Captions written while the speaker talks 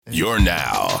You're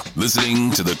now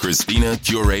listening to the Christina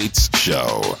Curates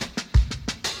Show.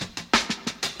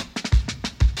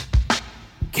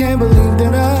 Can't believe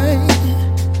that I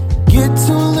get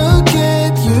to look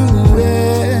at you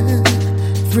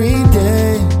every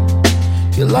day.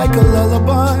 You're like a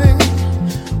lullaby,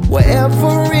 where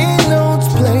every note's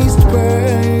placed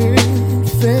perfectly.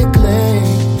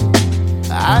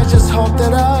 I just hope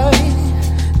that I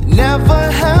never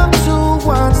have to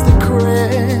watch the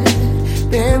credits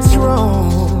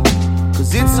roll,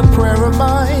 'cause it's a prayer of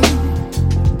mine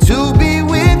to be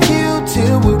with you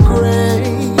till we're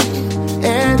gray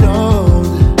and old.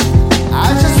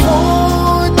 I just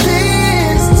want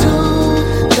this to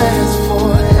last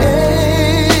forever,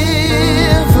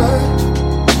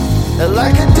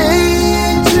 like a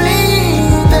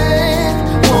daydream that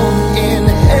won't end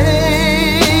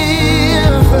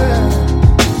ever.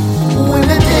 When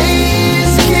the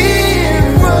days get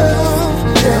rough,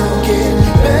 they'll get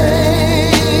better.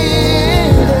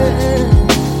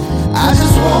 I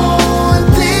just want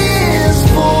this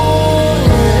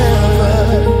forever.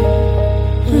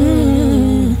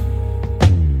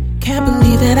 Can't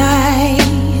believe that I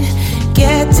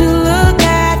get to look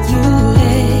at you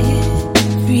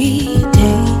every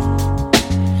day.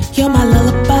 You're my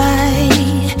lullaby,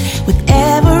 with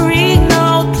every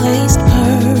note placed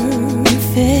perfectly.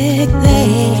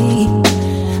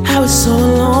 I was so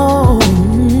alone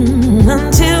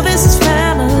until this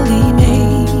family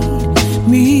made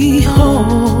me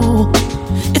whole.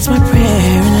 It's my prayer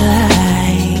in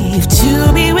life to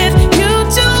be with you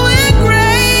till we're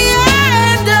gray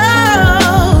and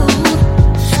old.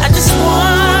 I just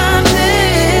want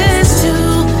this to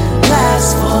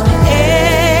last forever,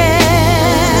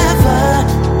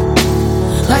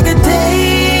 like a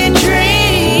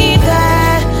daydream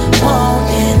that won't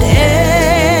end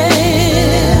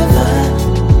ever.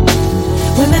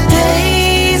 When the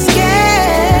days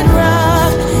get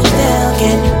rough, they'll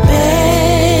get better.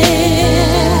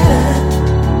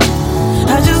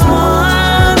 I just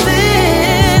want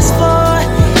this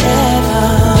forever.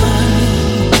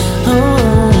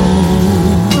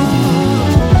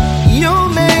 You'll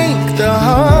make the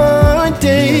hard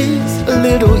days a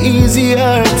little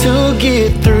easier to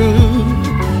get through.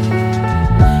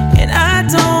 And I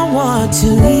don't want to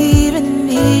even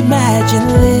imagine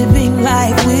living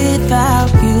life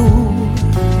without you.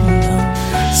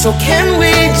 So can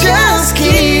we just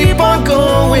keep on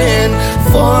going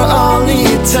for all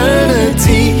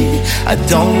eternity? I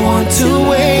don't want to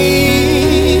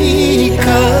wake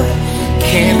up.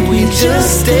 Can we just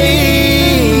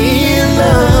stay in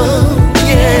love?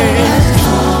 Yeah.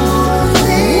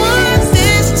 Want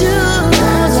this to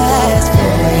last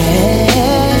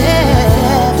forever.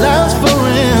 Last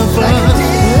forever.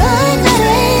 Like a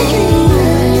daydream.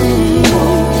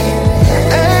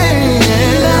 Hey,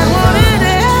 I want it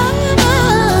ever.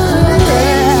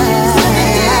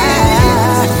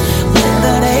 When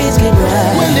the days get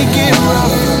rough, when they get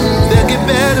rough, they'll get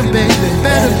better, baby.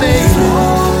 Better, baby.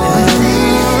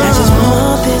 I just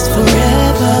want this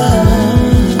forever.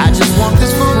 I just want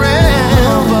this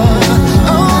forever.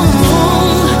 Oh,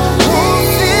 want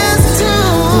this too.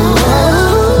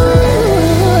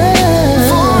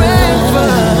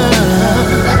 Forever.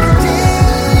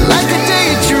 Like a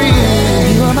daydream.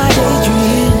 You are my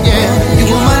daydream. Yeah, you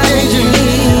are my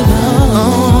daydream.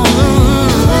 Oh,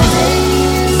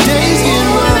 days get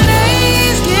rough.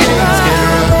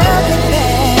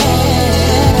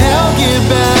 They'll get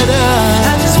better.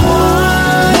 I just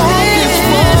want this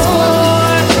forever.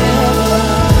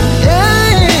 Yeah,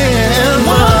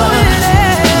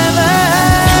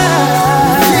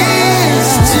 this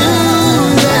too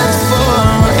lasts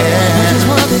forever. Just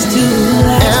want this to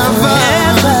last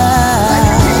forever.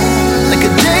 Like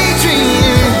a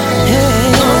daydream.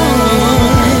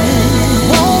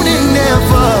 Won't it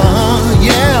never?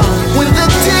 Yeah. When the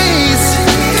days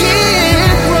get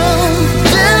rough,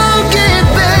 they'll get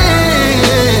better.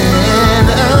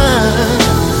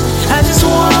 I just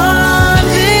want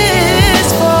this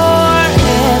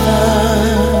forever.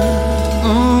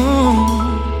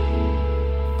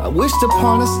 I wished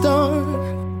upon a star.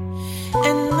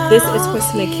 This is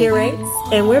Christina Curates,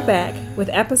 and we're back with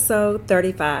episode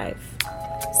 35.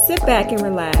 Sit back and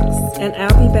relax, and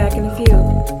I'll be back in a few.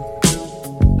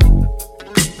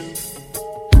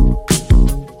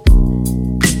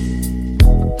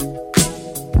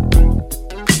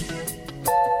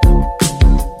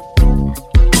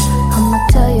 I'ma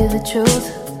tell you the truth,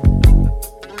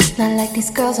 not like these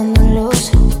girls on the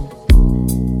loose.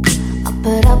 I'll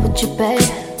put up with you, babe.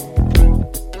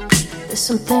 There's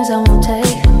some things I won't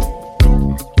take.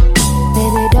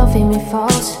 Baby, don't feed me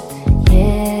false.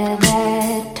 Yeah,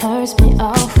 that turns me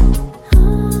off.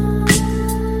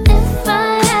 If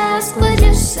I ask, would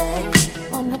you say,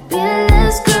 wanna be the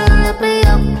last girl up at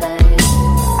your place?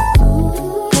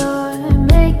 You're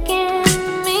making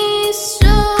me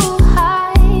so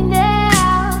high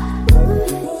now.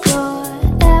 You're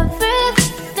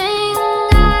everything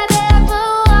I'd ever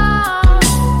want.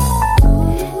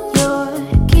 You're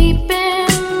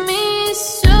keeping me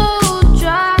so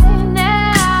dry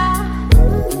now.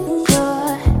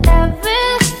 You're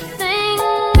everything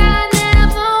I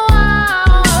never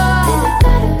want.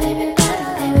 Baby, baby,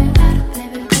 baby,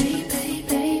 baby, baby, baby,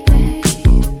 baby.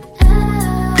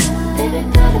 Baby,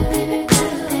 baby, baby,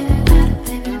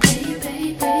 baby,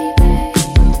 baby, baby.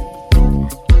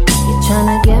 You're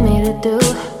tryna get me to do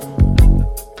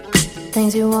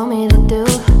things you want me to do.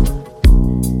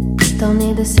 Don't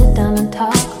need to sit down and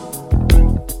talk.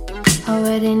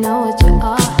 Already know what you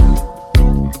are.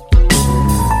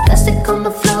 Plastic on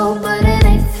the floor, but it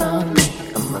ain't from me.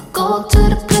 I'ma go to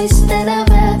the place that I'd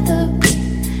rather be.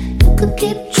 You could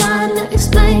keep trying to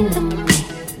explain to me.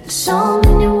 There's so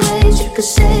many ways you could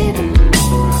say to me.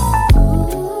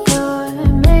 You're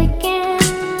making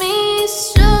me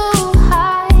so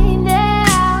high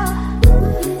now.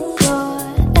 You're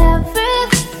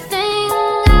everything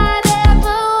I'd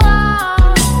ever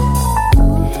want.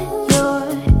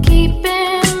 You're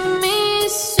keeping me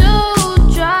so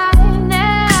dry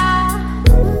now.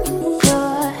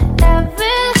 You're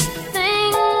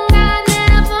everything I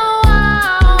never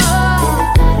want.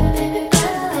 Baby, baby,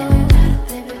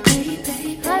 baby, baby,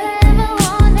 baby, whatever I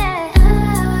want it.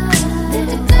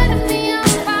 Baby, turn me on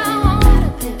if I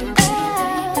want it.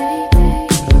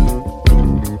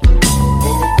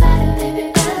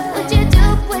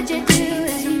 What you do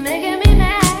is you're making me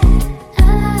mad.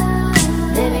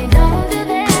 Baby, don't do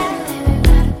that.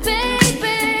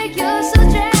 Baby, you're so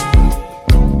dry.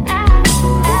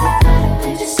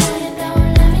 Just saying, don't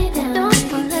let me down.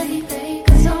 Don't let me break.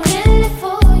 'Cause I'm ready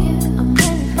for you. I'm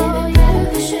ready for you.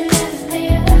 You should lift me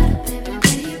up, baby,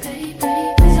 baby, baby.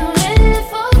 'Cause I'm ready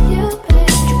for you,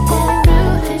 baby. You're going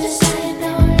through. Just saying,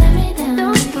 don't let me down.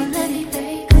 Don't let me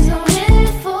break. 'Cause I'm ready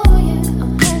for you.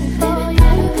 I'm ready for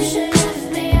you. You should lift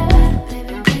me up,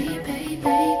 baby, baby,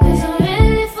 baby. 'Cause I'm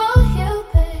ready for you,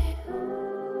 baby.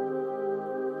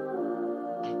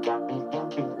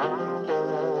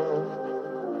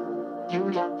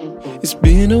 It's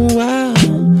been a while,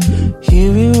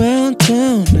 here around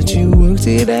town that you worked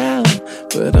it out.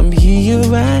 But I'm here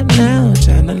right now,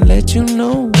 trying to let you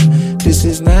know this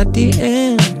is not the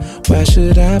end. Why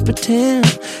should I pretend?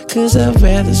 'Cause I'd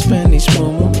rather spend each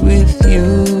moment with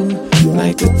you.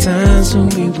 Like the times when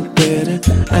we were better,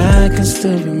 I can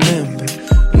still remember.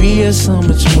 We are so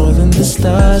much more than the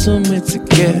stars when we're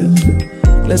together.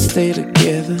 Let's stay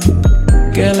together.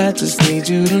 Girl, I just need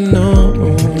you to know.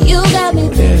 You got me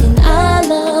thinking our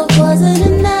love wasn't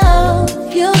enough.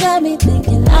 You got me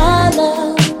thinking our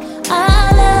love.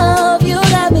 You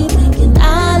got me thinking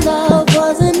our love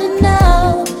wasn't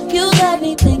enough. You got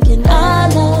me thinking our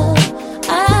love.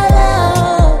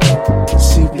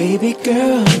 See, baby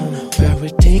girl, why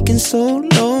we're taking so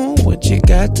long? What you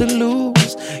got to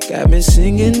lose? Got me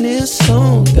singing this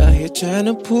song, out here trying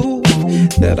to prove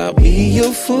that I'll be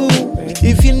your fool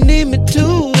if you need me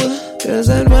to. 'Cause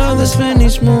I'd rather spend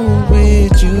each moment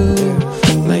with you.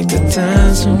 Like the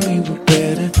times when we were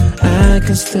better, I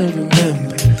can still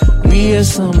remember. We are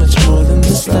so much more than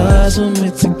the stars when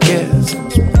we're together.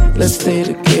 Let's stay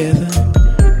together.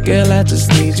 Girl, I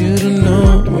just need you to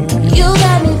know. You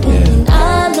got me thinking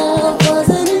our love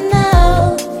wasn't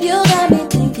enough. You got me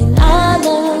thinking our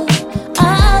love.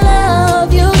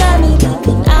 You got me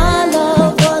thinking our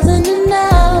love wasn't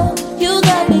enough. You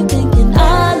got me thinking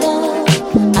our love.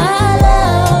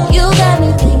 You got me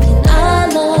thinking our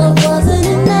love wasn't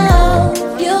enough.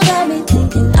 You got me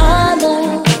thinking our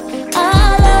love.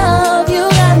 You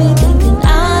got me thinking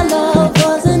our love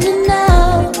wasn't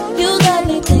enough. You got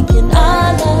me thinking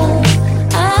our love.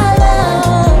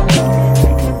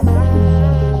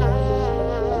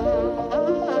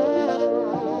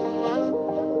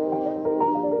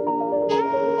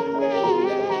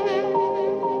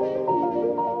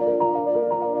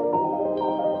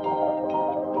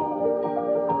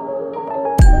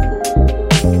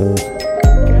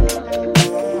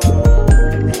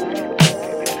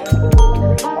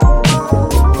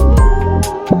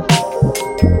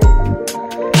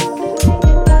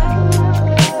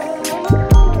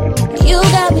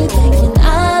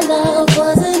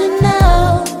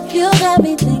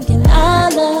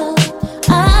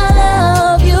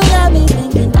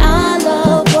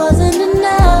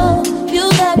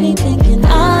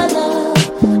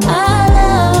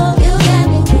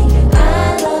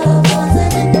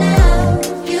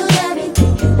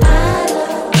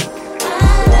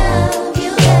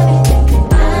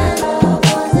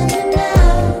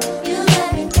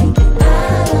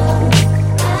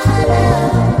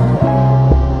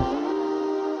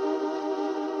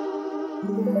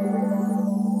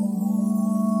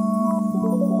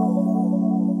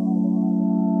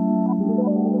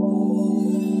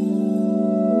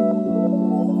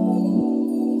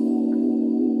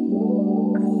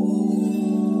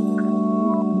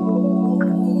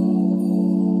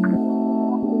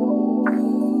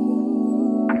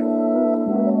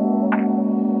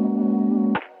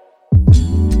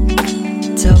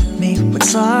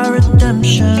 What's our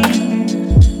redemption?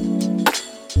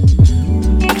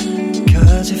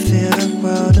 'Cause you feel the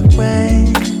world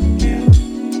away,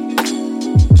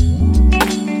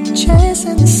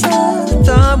 chasing the sun.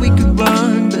 Thought we could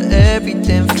run, but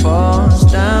everything falls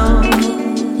down.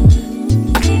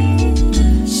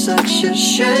 Such a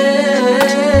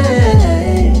shame.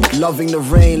 Loving the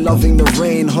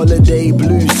rain, holiday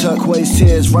blues, turquoise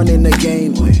tears running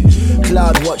again.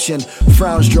 Cloud watching,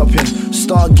 frowns dropping,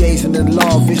 stargazing in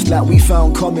love. It's like we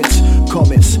found comets,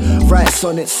 write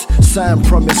sonnets, sign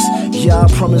promise. Yeah, I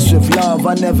promise with love,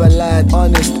 I never lied,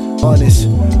 honest.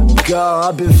 Girl,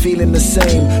 I've been feeling the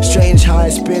same. Strange how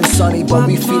it's been sunny, but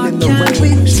we feeling the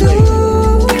rain.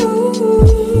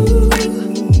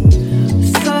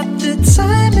 Thought the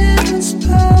timing was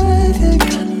perfect.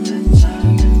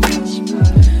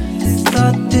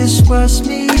 Thought this was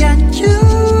me and you.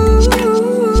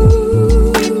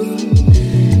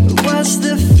 Was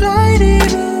the flight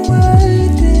even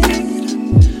worth it?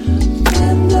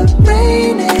 When the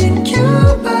rain in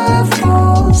Cuba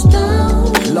falls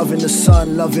down. Loving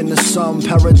the sun,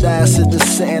 paradise is the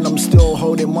setting. I'm still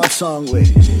holding my tongue with.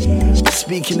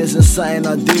 Speaking isn't something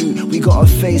I do. We got a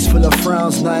face full of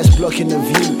frowns, nice blocking the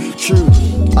view. True,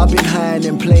 I've been hiding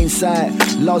in plain sight.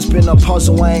 Love's been a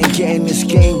puzzle, I ain't getting this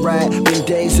game right. Been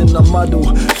days in the muddle,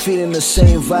 feeling the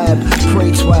same vibe.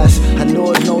 Pray twice, and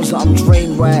Lord knows that I'm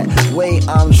drained right. Wait,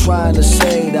 I'm trying to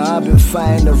say that I've been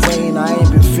fighting the rain. I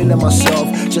ain't been feeling myself,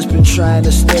 just been trying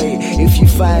to stay. If you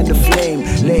find the flame,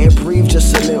 let it breathe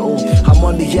just a little. I'm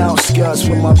on the outskirts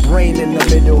with my brain in the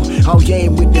middle. I'll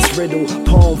game with this riddle,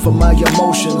 poem for my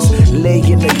emotions.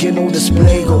 Laying again, all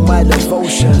display on my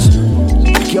devotions.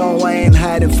 Yo, I ain't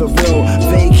hiding for real.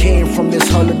 They came from this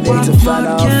holiday to find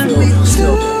out how I feel.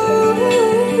 Still.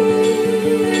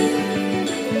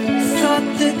 Thought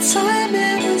the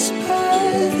timing was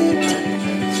perfect.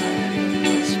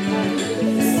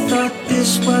 Thought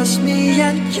this was me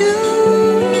and you.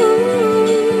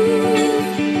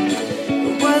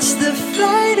 Was the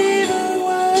flight even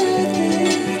worth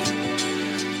it?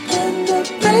 When the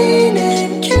rain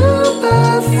in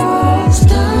Cuba falls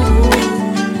down.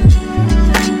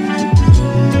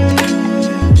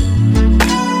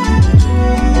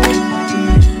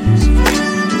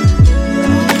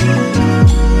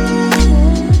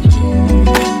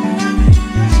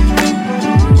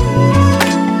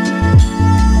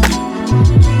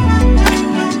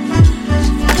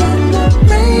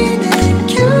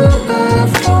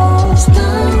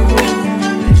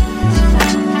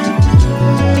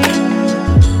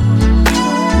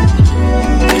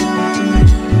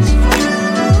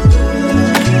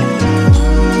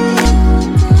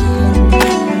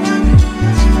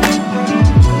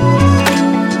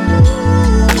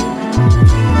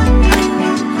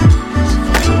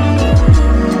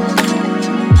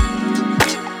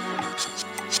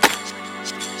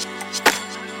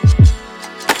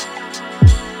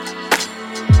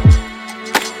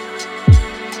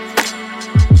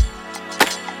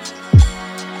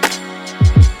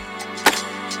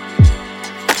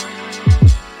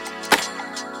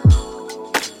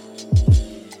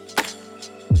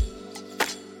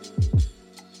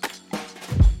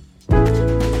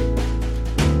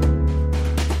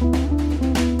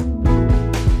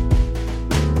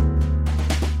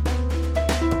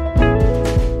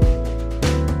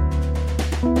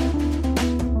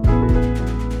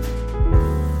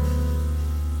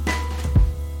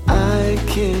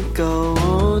 can't go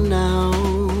on now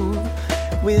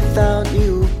without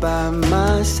you by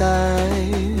my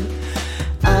side.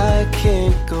 I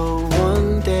can't go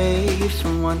one day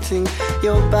from wanting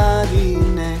your body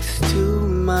next to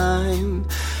mine.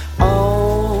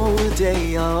 All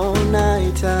day, all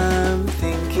night, I'm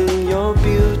thinking your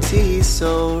beauty's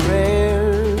so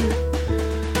rare.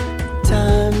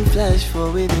 Time flashed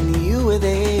forward and you were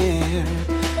there,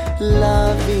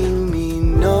 loving me,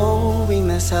 knowing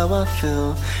that's how I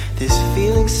feel. This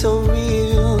feeling so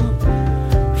real,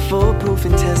 foolproof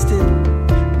and tested.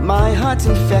 My heart's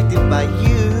infected by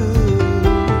you.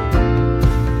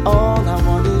 All I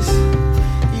want is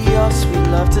your sweet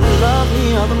love to love me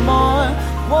all the more.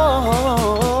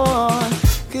 Whoa,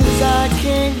 'cause I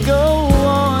can't go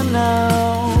on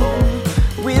now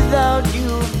without you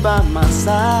by my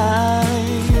side.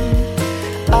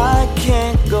 I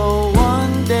can't go on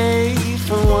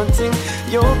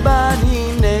your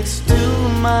body next to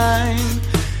mine.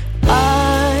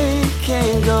 I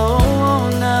can't go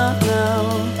on now,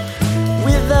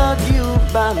 without you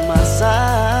by my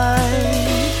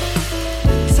side.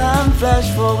 Time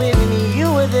flashed forward and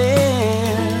you were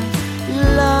there,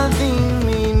 loving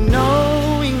me,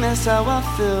 knowing that's how I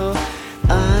feel.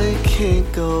 I can't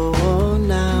go on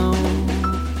now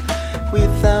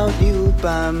without you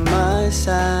by my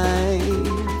side.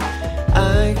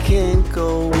 I can't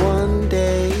go one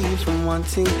day from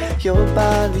wanting your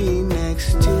body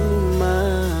next to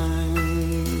mine.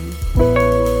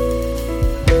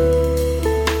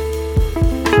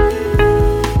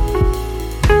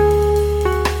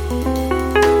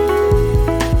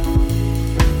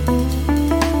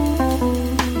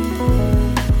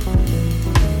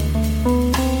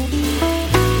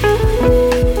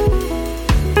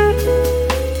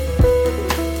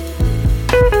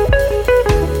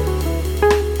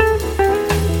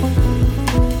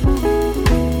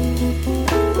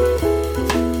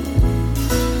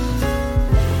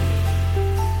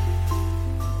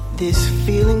 This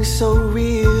feeling so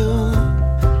real,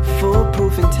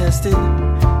 foolproof and tested.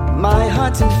 My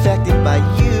heart's infected by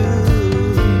you.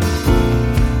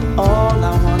 All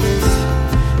I want is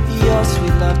your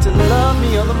sweet love to love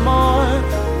me all the more.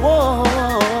 Whoa,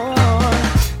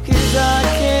 'cause I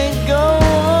can't go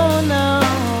on now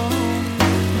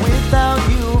without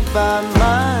you by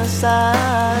my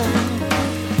side.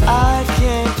 I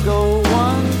can't go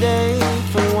one day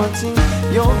from wanting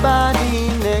your body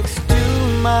next to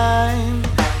mine.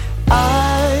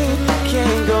 I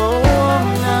can't go on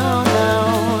now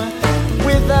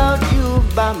without you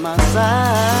by my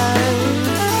side.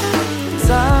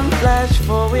 Time flashed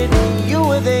forward and you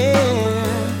were there,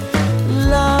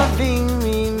 loving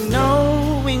me,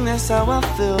 knowing that's how I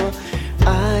feel.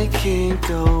 I can't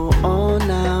go on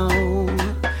now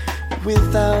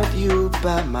without you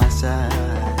by my side.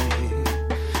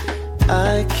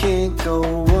 I can't go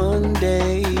one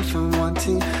day from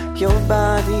wanting your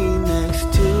body next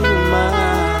to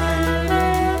mine.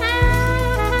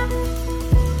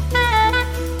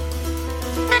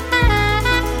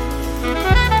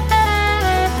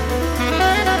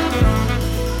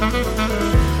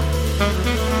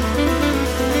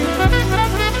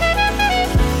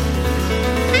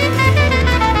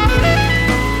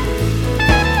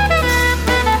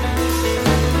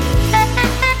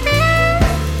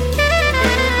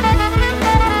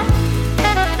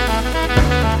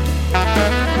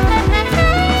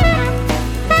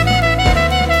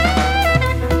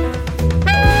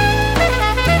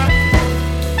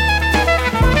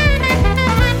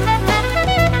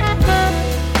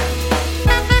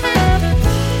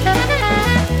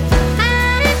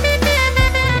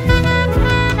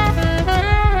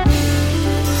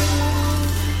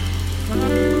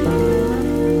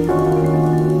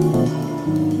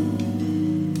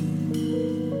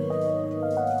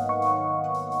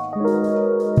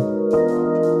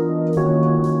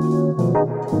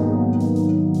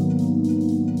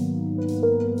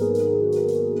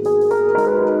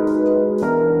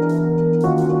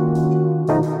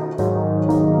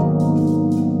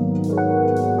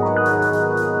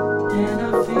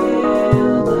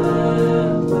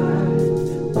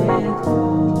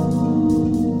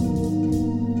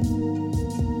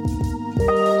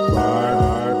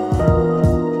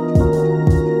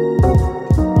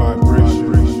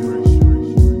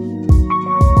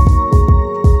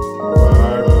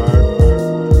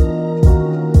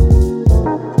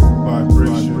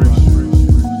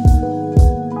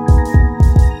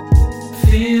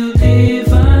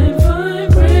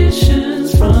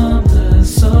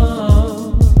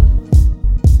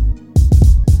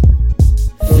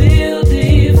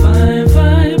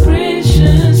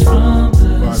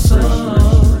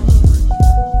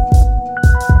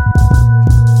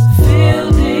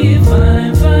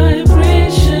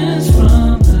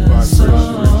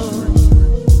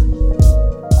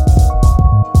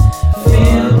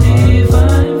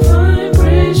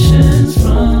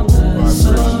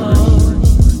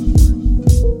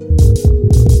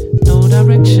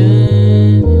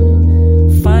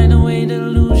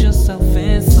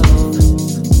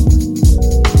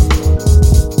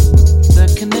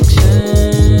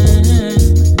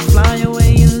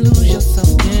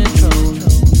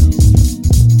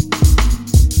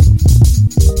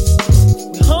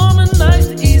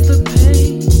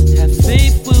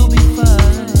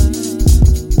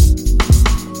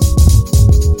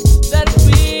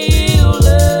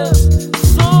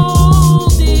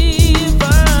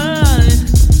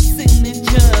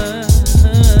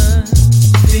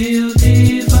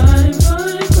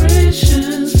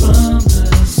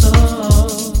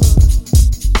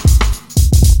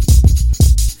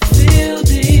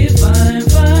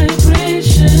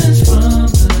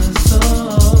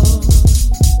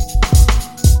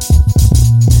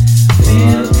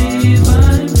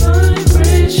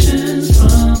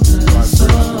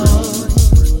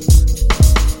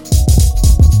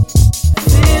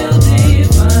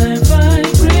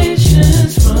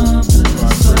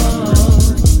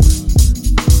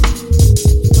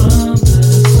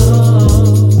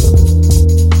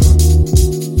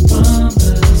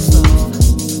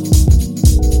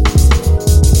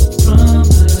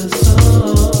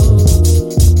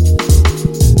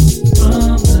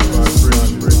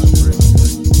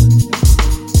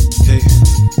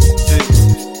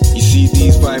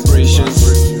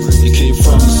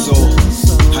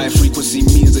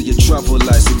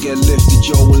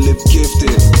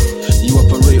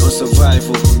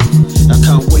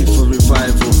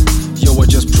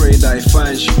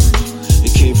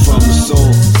 from the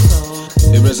soul.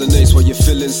 It resonates what you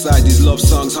feel inside. These love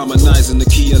songs harmonize in the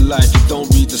key of life. You don't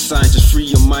read the signs, just free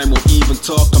your mind. Won't even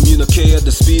talk, communicate at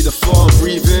the speed of thought.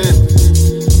 Breathe in.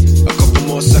 A couple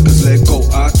more seconds, let go,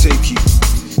 I'll take you.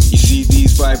 You see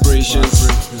these vibrations,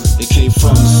 it came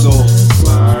from the soul.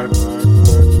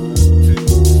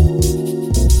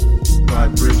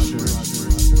 Vibrations.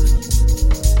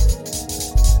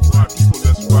 My people,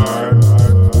 let's vibe.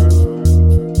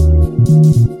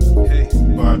 Hey,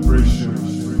 vibrations.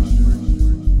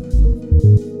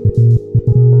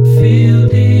 Feel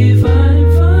divine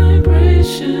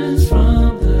vibrations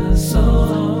from the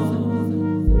soul.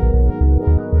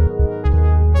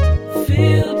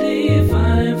 Feel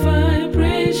divine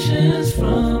vibrations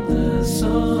from the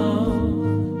soul.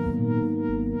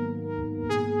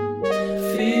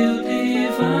 Feel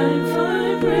divine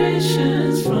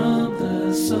vibrations from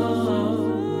the soul.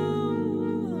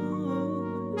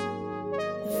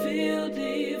 Feel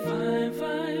divine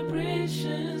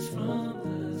vibrations from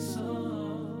the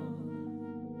soul.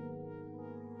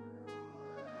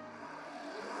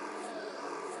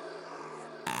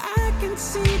 I can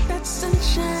see that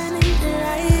sunshine in your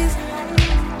eyes.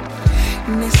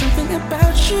 And there's something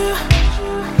about you.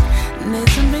 And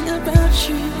there's something about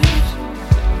you.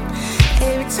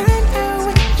 Every time I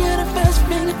wake, you're the first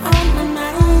thing on my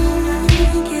mind.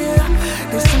 Yeah,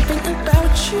 there's something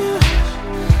about you.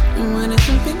 And there's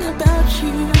something about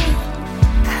you.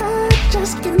 I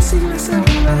just can't see myself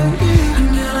around you. And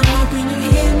girl, I'm hoping you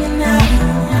hear me now,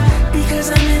 because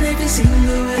I'm in every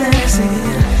single word I say.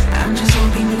 I'm just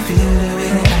hoping you feel the way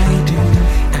that I do.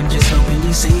 I'm just hoping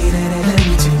you see that I love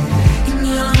you too. And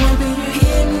girl, I'm hoping you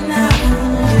hear me now,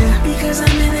 because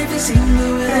I'm in every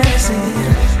single word I say.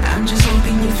 I'm just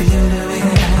hoping you feel the way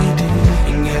that I do.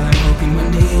 And girl, I'm hoping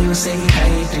one day you'll say I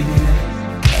do.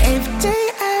 Every day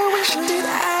I wish that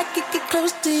I could get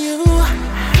close to you.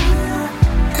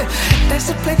 That's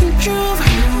the plain truth.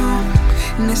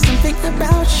 And there's something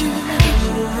about you.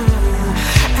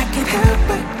 I can't help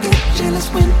but get jealous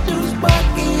when dudes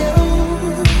walking you,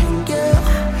 girl.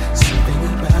 Something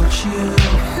about you.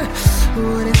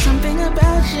 Oh, there's something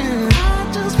about you. I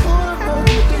just wanna hold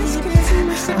you, can't see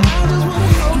myself. I just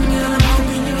wanna hold you. Girl, I'm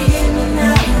hoping you hear me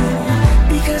now,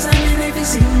 because I'm in every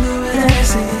single word I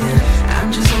say. I'm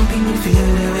just hoping you feel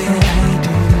the way that I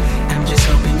do. I'm just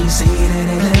hoping you see that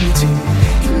I love you too.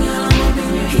 And girl, I'm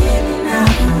hoping you hear me now,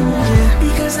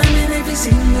 because I'm in every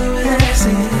single word I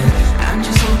say. I'm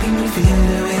just hoping you feel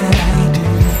the way that I do.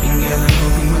 And girl, I'm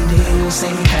hoping one day you'll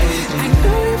say I do. I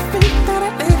know you think that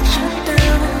I let you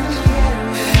down,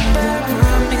 but I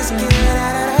promise, girl,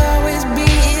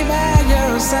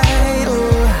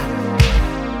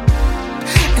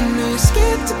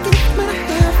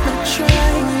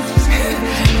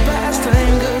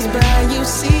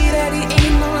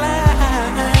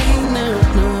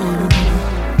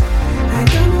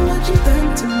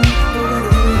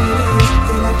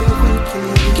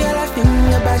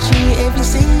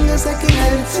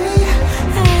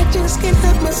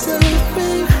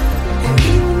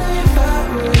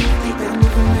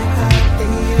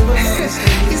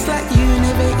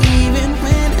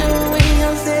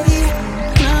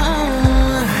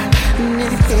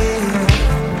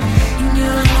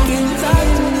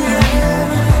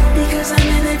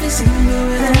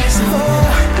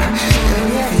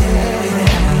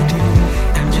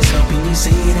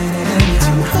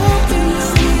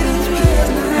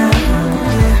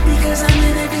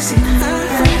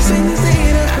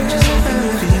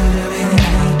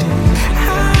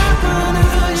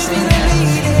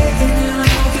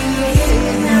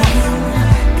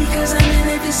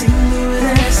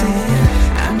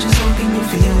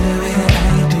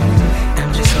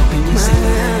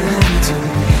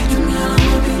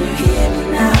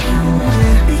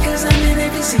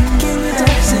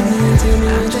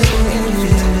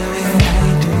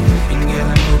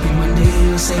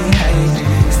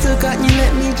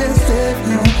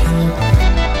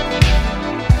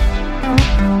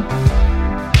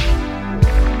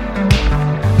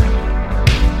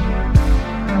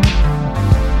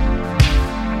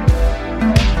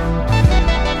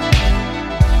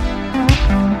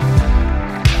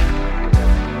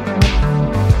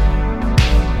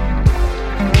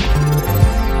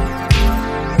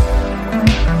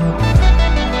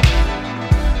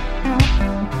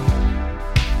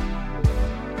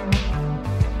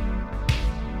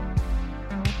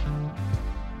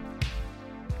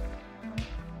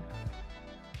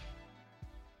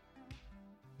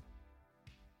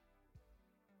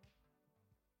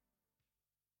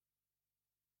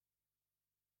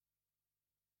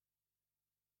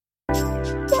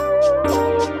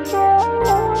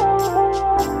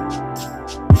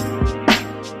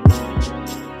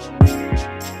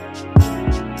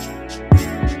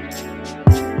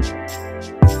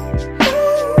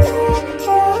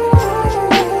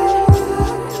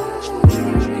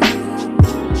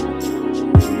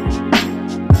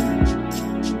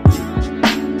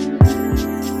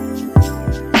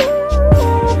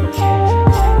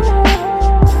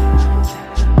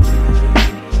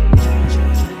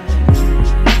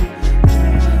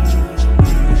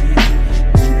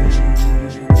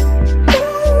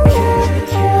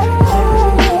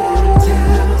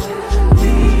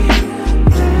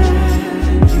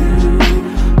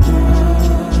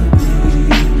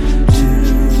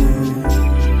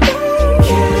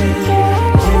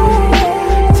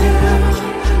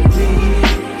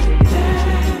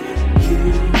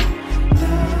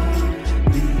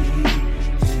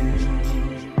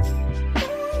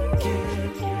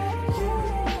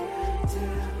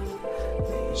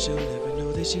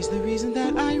 reason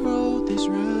that I wrote this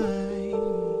rhyme.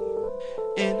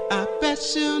 And I bet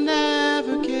she'll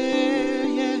never care,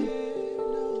 yeah.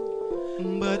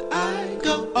 But I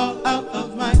go all out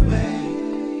of my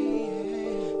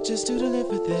way just to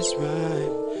deliver this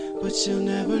rhyme. But she'll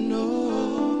never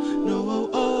know, no, oh,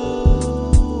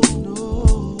 oh, no,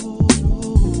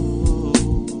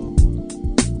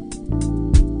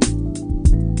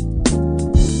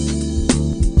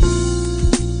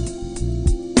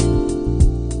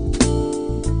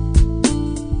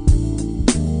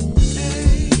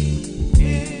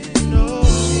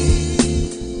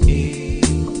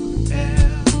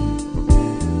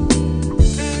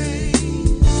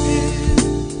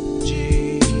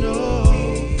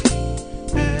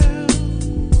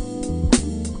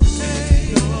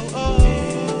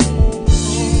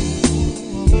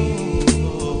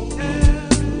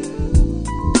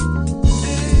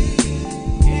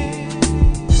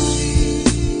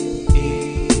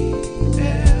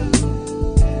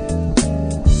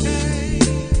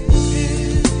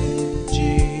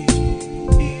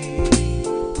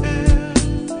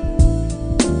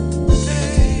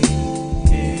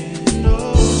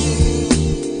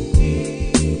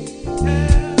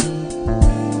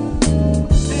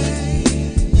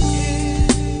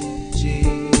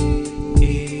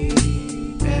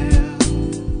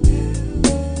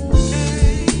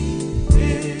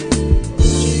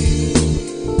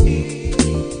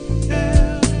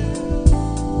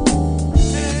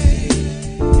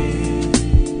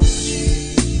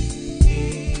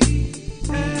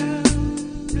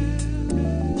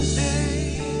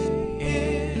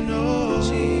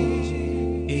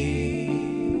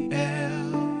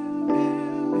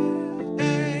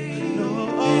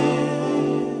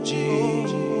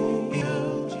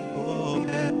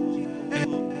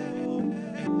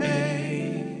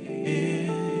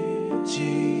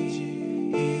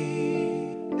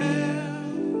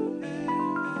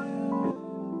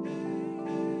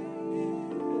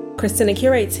 Christina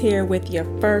Curates here with your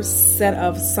first set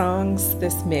of songs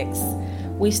this mix.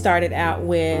 We started out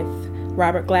with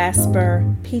Robert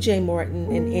Glasper, PJ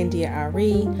Morton, and India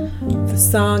Ari. The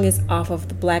song is off of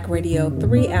the Black Radio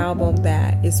 3 album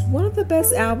that is one of the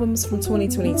best albums from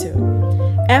 2022.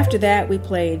 After that, we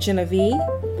played Genevieve.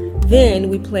 Then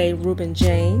we played Reuben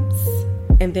James.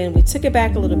 And then we took it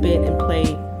back a little bit and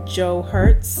played Joe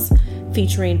Hertz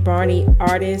featuring Barney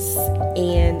Artis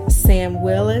and Sam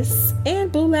Willis and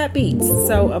Blue Lap Beats.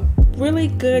 So a really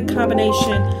good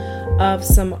combination of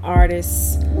some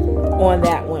artists on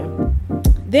that one.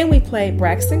 Then we played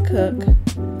Braxton Cook,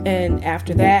 and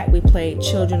after that we played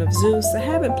Children of Zeus. I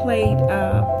haven't played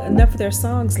enough of their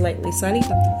songs lately, so I need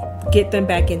to get them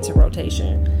back into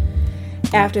rotation.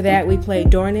 After that we played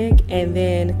Dornick, and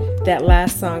then that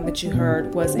last song that you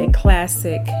heard was a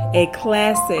classic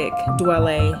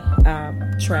Dwele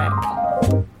track.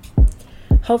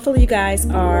 Hopefully you guys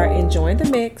are enjoying the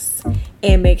mix,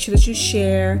 and make sure that you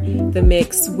share the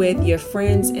mix with your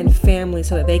friends and family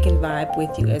so that they can vibe with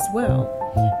you as well.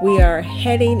 We are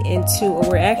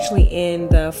we're actually in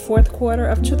the fourth quarter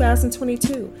of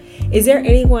 2022. Is there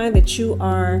anyone that you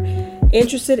are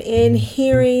interested in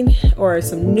hearing or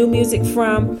some new music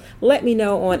from? Let me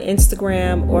know on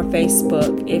Instagram or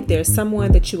Facebook if there's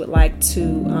someone that you would like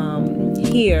to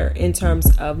hear in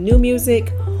terms of new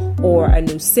music or a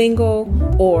new single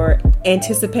or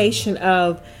anticipation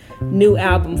of new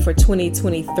album for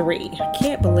 2023. I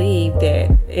can't believe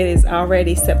that it is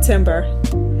already September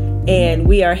and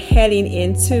we are heading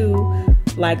into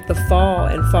like the fall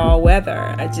and fall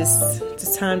weather.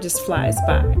 The time just flies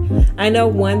by. I know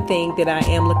one thing that I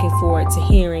am looking forward to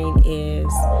hearing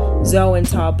is Zoe and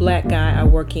Tall Black Guy are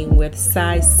working with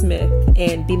Cy Smith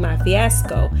and Be My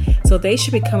Fiasco. So they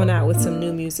should be coming out with some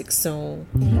new music soon.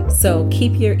 So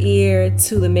keep your ear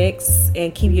to the mix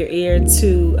and keep your ear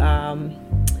to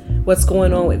what's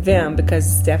going on with them, because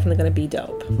it's definitely going to be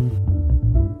dope.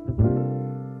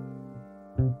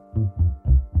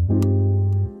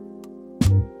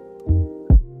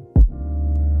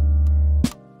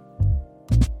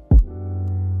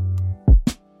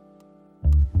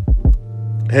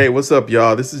 Hey, what's up,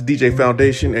 y'all? This is DJ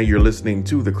Foundation, and you're listening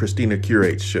to the Christina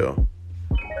Curates Show.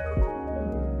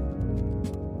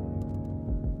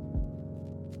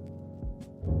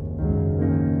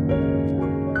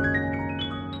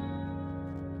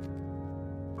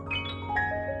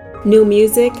 New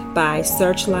music by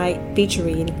Searchlight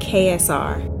featuring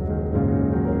KSR.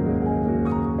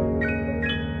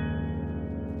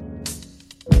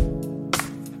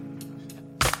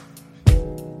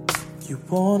 You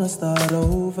wanna start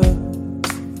over,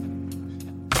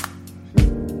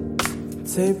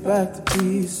 take back the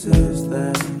pieces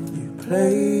that you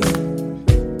played.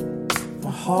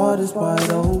 heart is wide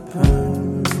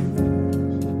open.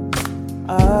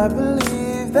 I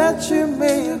believe that you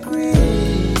may agree.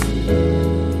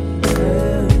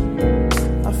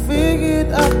 Yeah. I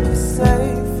figured I'd be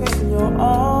safe in your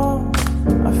arms.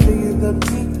 I figured that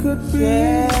we could be.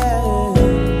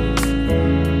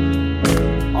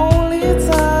 Only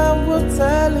time will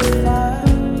tell if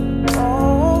I'm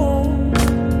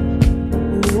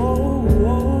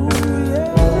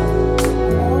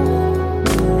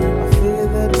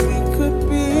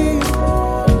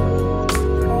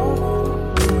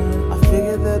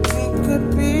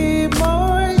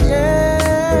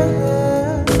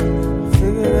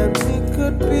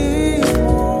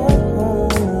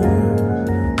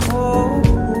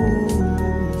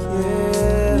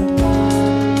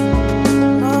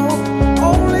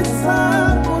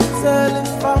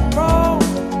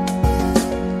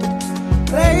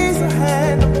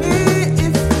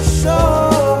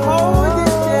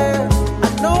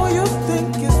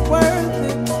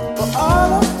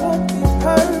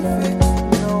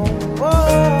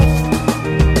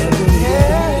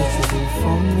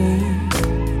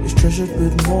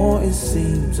with more, it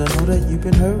seems. I know that you've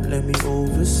been hurt, let me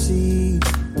oversee.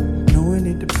 Knowing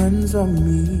it depends on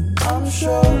me. I'm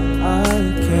sure I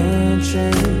can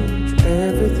change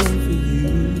everything for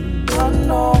you. I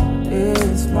know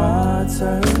it's my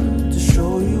turn to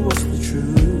show you what's the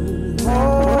truth.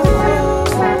 Oh, yeah.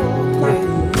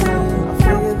 I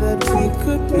figured that we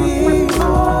could be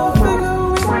more. I figured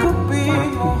we could be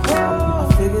more. I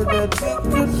figured that we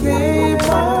could be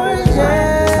more, yeah.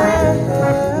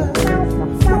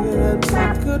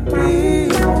 Could be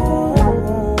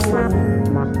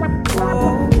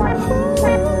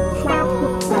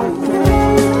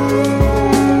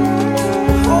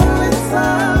only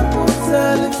time will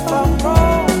tell if I'm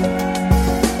wrong.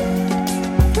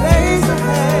 Raise a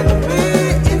hand to me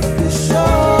if you're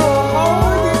sure.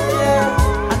 Oh yeah,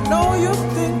 I know you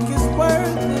think it's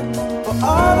worth it, but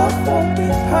all I won't be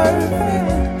perfect.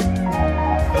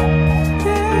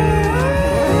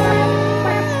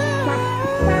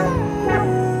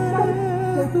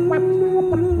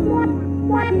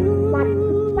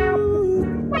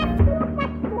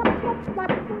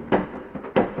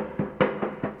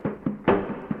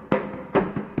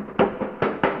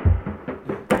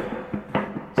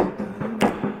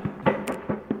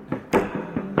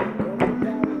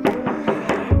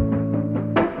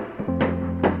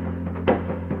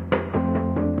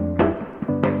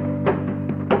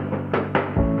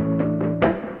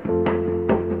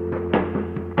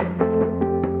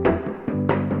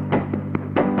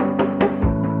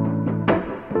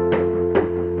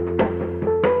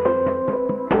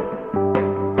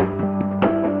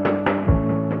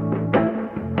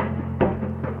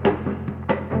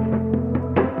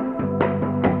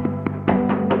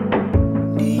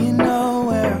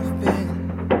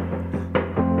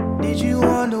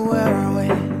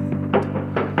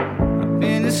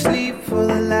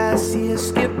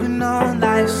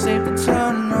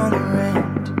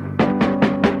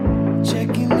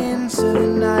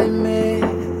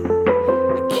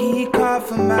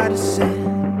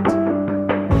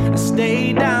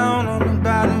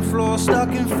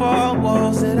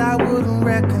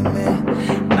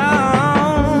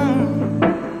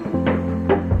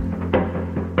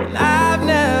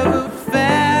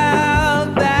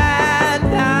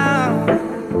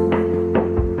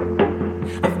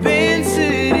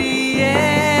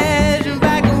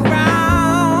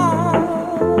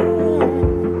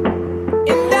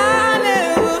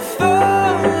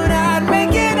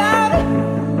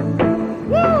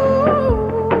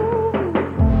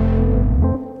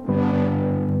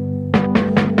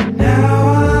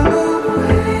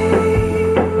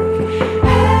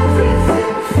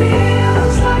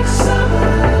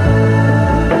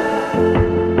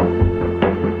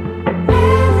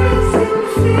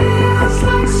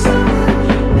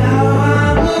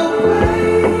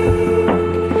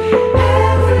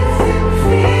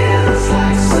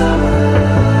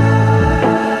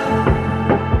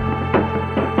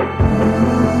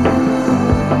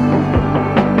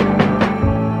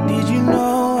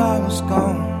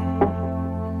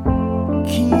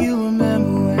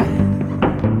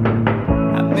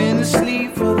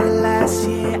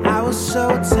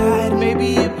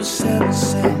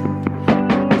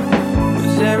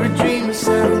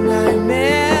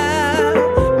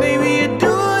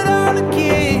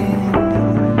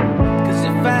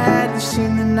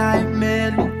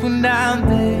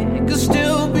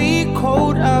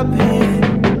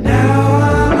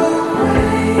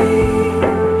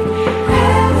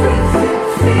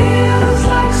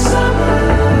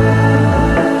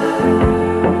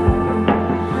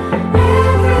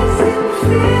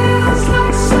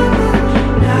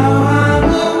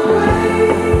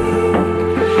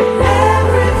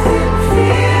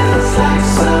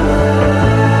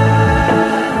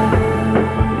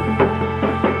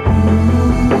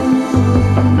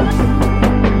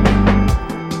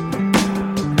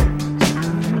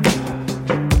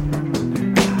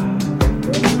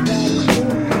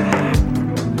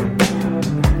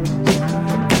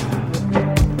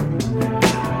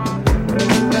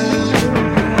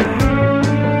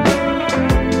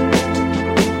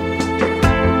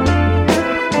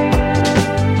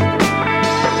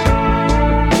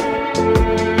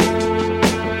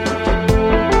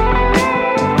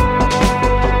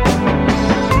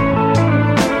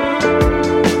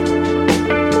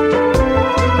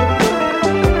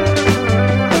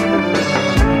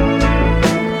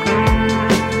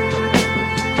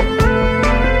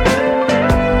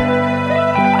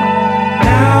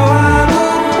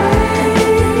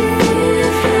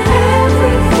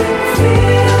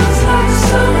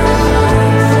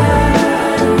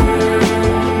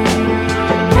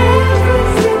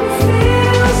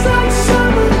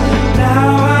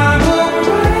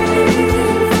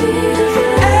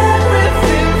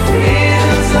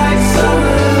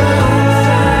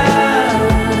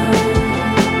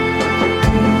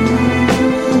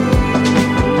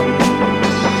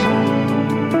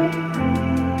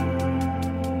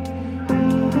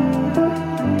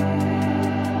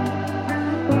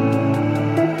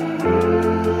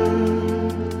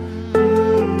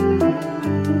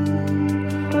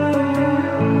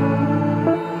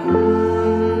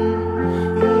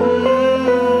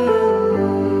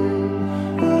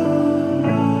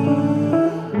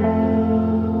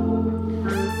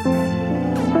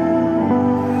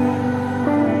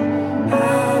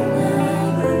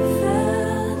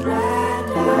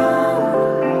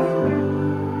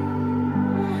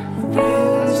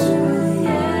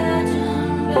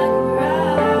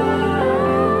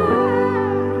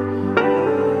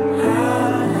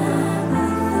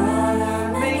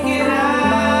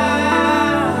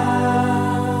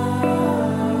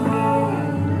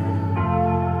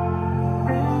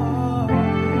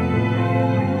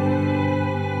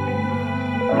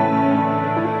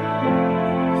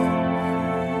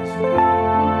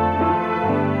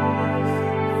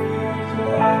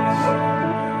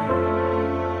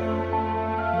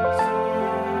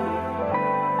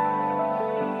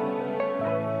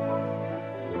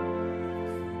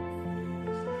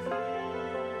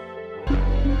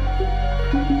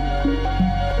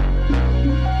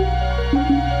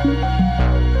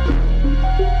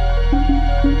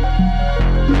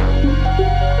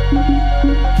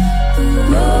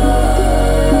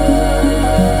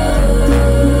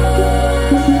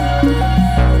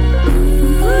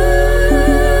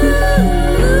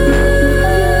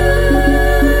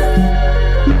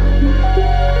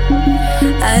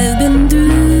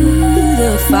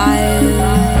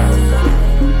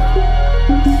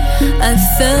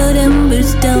 felt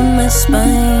embers down my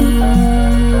spine.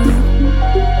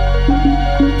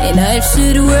 And I've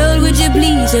said, world, would you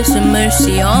please have some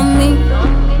mercy on me?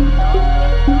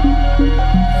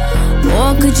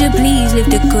 Or could you please lift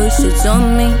the curse that's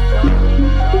on me?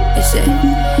 They said,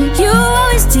 you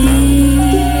always did,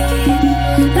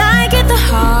 like it the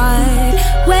hard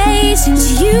way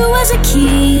since you was a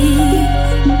kid.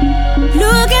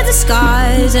 Look at the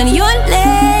scars on your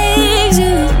legs.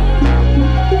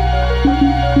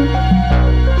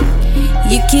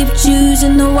 You keep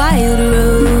choosing the wild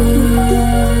road.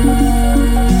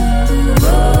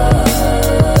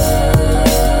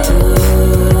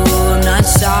 Oh, I'm not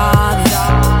sorry.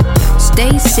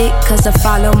 Stay sick cause I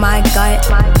follow my gut.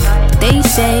 They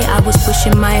say I was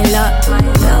pushing my luck.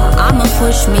 I'ma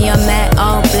push me a matte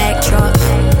all black truck.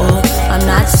 Oh, I'm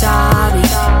not sorry.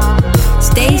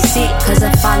 Stay sick cause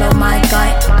I follow my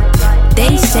gut.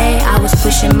 They say I was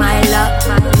pushing my luck.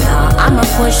 I'ma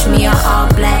push me a all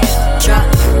black truck.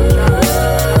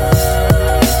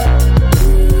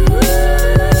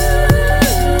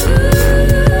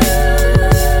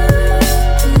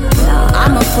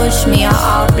 I'ma push me a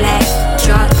all black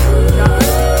truck.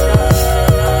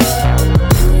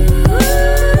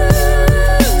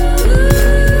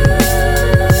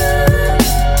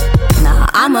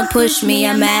 I'ma push me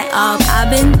a mat up. I've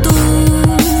been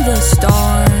through the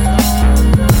storm.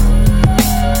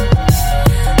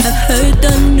 I've heard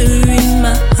thunder in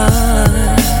my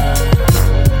heart.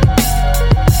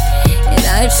 And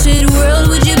I've said, world,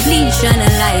 would you please shine a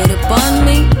light upon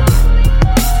me?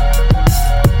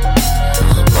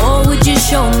 Or would you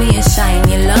show me a sign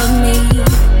you love me?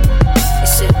 I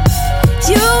said,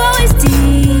 you always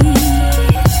did,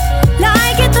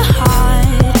 like it the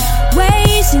hard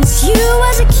way since you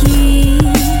was a kid.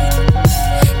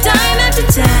 Time after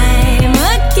time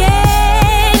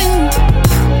again,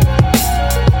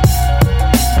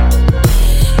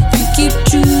 you keep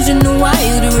choosing the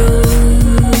wild road.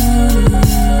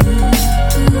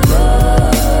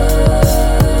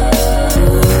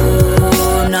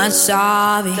 Oh, I'm not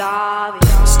sorry.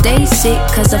 Stay sick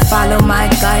cause I follow my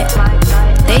gut.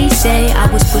 They say I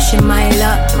was pushing my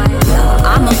luck.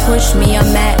 I'ma push me a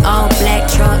matte all black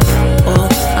truck. Oh,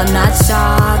 I'm not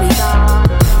sorry.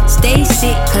 Stay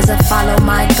sick cause I follow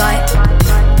my gut.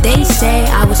 They say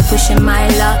I was pushing my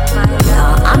luck.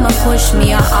 I'ma push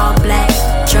me a all black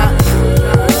truck.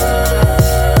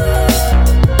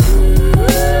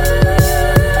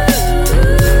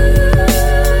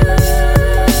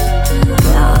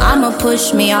 I'ma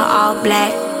push me a all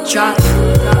black truck.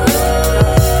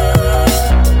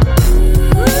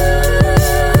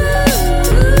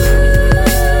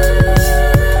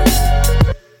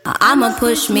 I'ma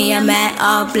push me a matte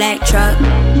all black truck.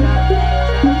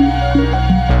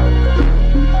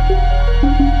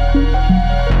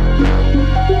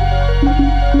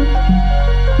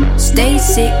 Stay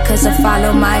sick cause I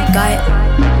follow my gut.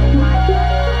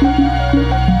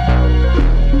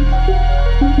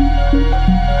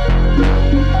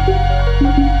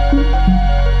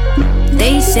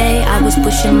 They say I was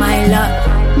pushing my luck.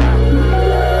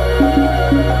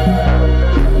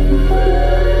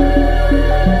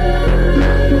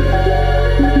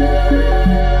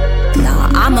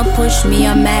 I'ma push me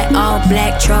a matte all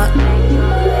black truck.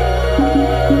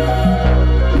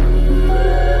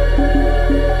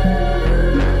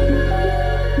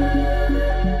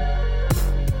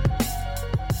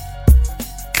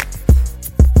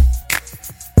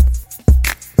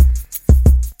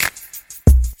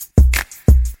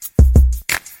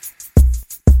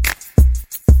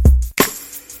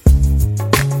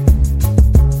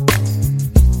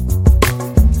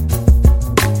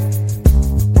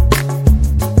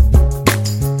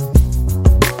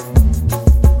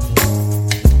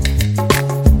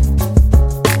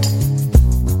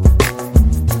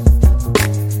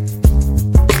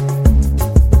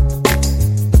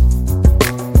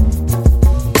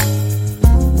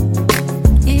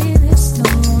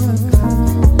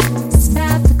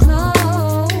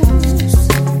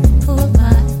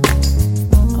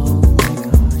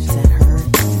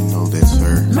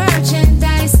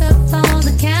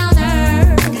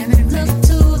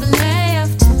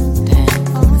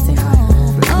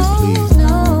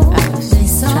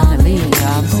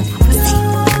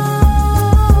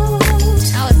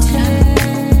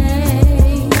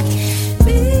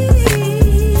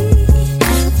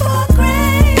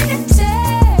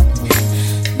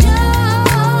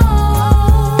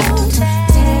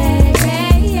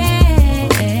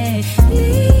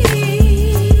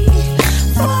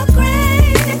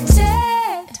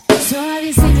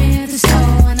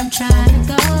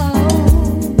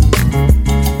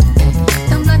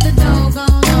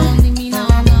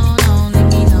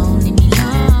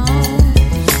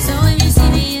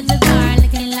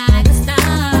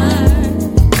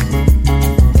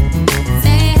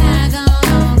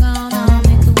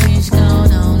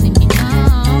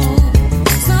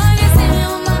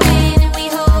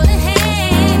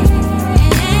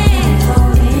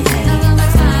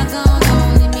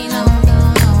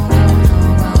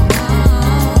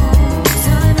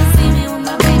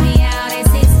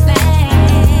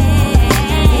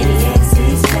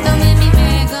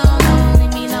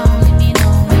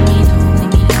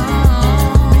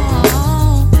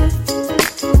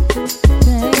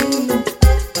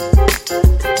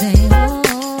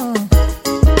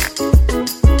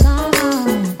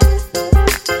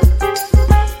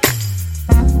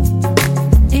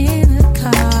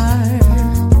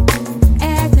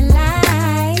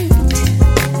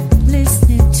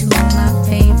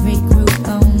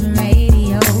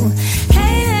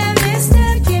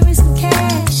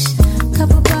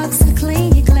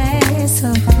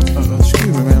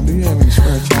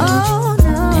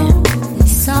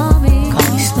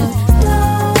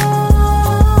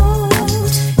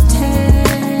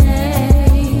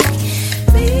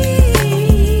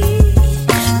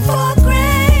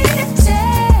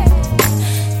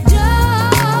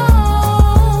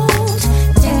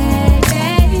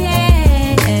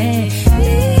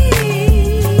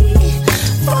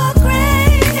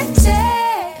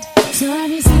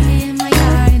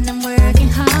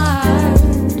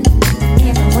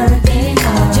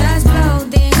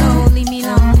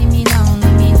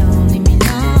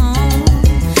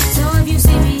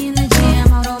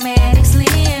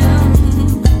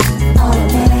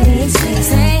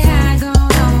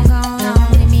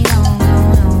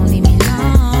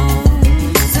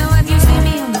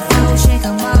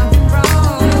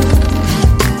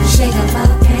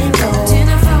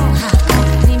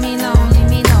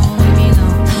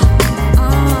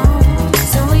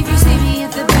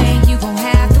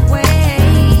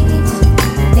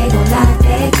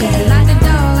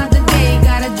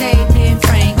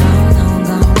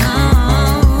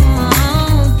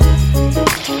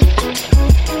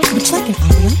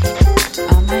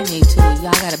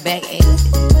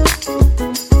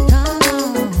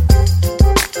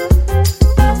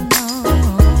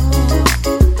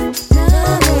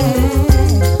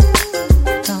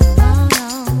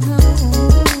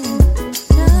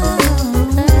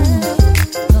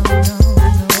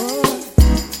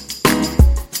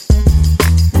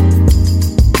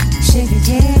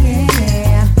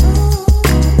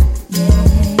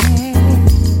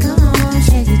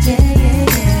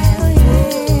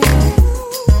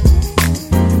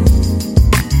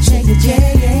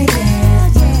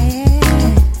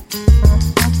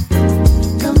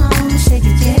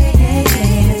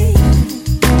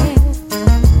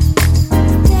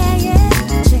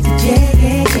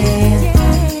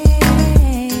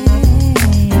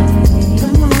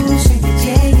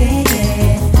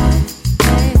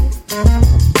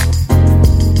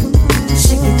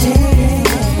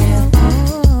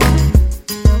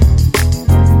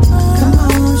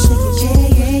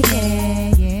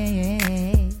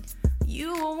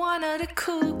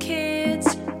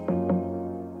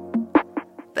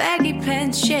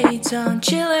 pants, shades on,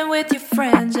 chilling with your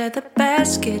friends at the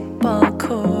basketball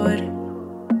court.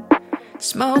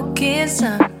 Smoking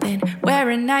something,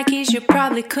 wearing Nikes you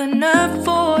probably couldn't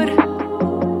afford.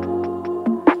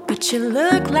 But you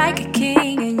look like a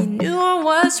king and you knew I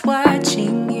was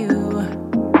watching you.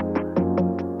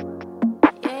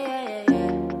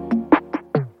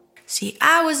 See,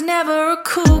 I was never a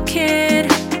cool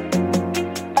kid.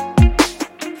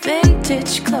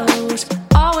 Vintage clothes,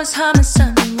 always humming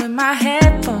something with my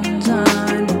headphones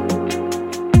on.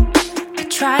 I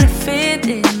try to fit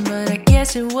in, but I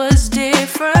guess it was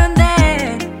different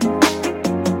then.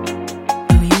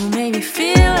 Oh, you made me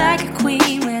feel like a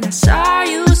queen when I saw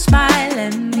you smile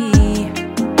at me.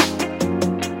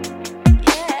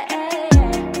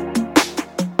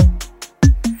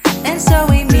 And so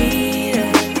we meet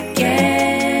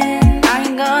again. I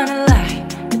ain't gonna lie,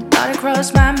 the thought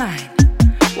crossed my mind.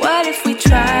 What if we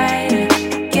tried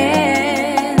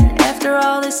again? After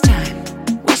all this time,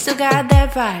 we still got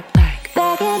that vibe like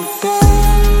back in the day.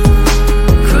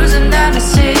 Cruising down the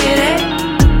city,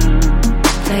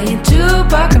 playing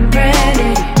Tupac and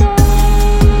Brandy.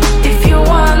 If you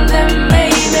want them,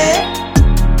 maybe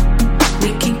we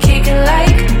can kick it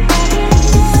like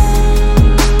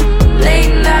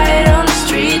late night on the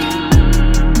street,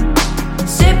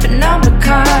 sipping on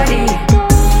Bacardi.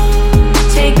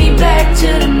 Take me back to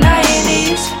the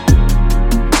 90s,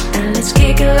 and let's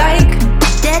kick it like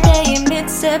that day in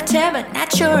mid-September.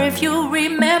 Not sure if you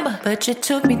remember, but you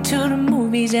took me to the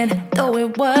movies, and though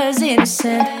it was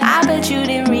innocent, I bet you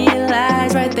didn't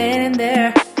realize right then and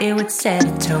there it would set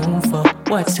a tone for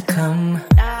what's to come.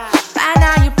 By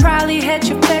now you probably had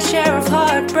your fair share of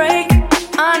heartbreak.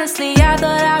 Honestly, I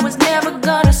thought I was never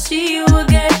gonna see you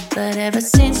again, but ever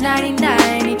since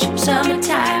 99, each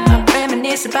summertime I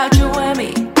reminisce about you and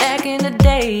me back in the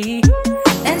day.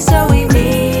 And so we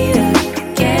meet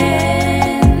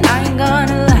again. I ain't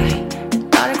gonna lie, the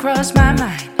thought crossed my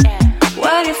mind.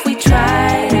 What if we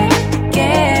tried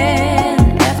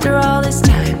again? After all this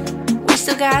time, we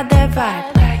still got that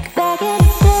vibe like back in the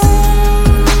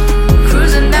day.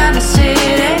 Cruising down the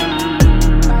city,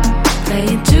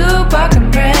 playing Tupac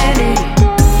and Brandy.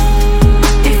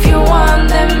 If you want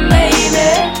them, maybe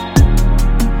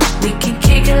we can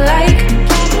kick it like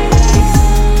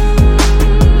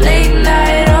late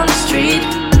night on the street,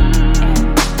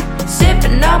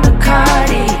 sipping on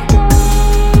Bacardi.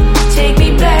 Take me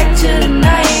back to the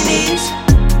 90s,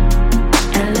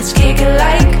 and let's kick it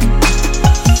like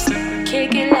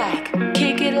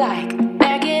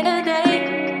back in the day.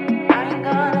 I ain't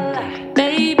gonna lie,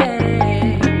 baby.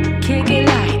 Kick it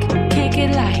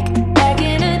like back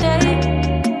in the day.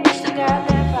 Still got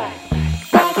that vibe.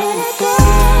 Back in the day.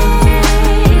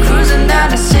 Cruising down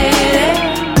the city,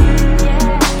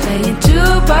 playing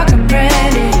Tupac and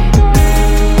Brandy.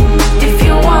 If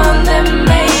you want them,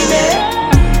 maybe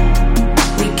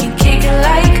we can kick it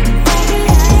like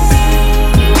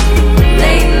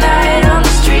late night on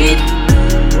the street,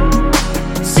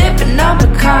 sipping on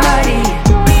Bacardi.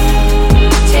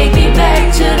 Take me back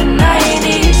to the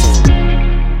 90s,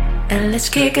 and let's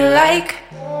kick it like.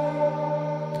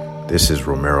 This is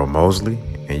Romero Mosley,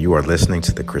 and you are listening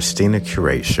to the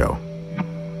ChristinaCurates Show.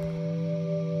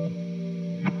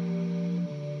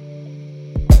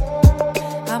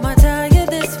 I'ma tell you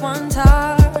this one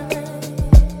time,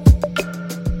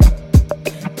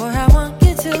 boy, I want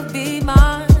you to be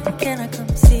mine. Can I come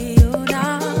see you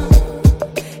now?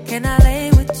 Can I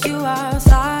lay with you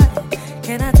outside?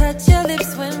 Can I touch your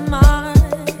lips with mine?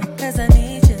 'Cause I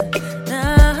need you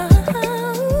now.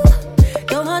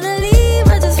 Don't wanna leave,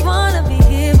 I just wanna be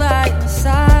here by your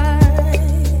side.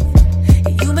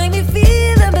 You make me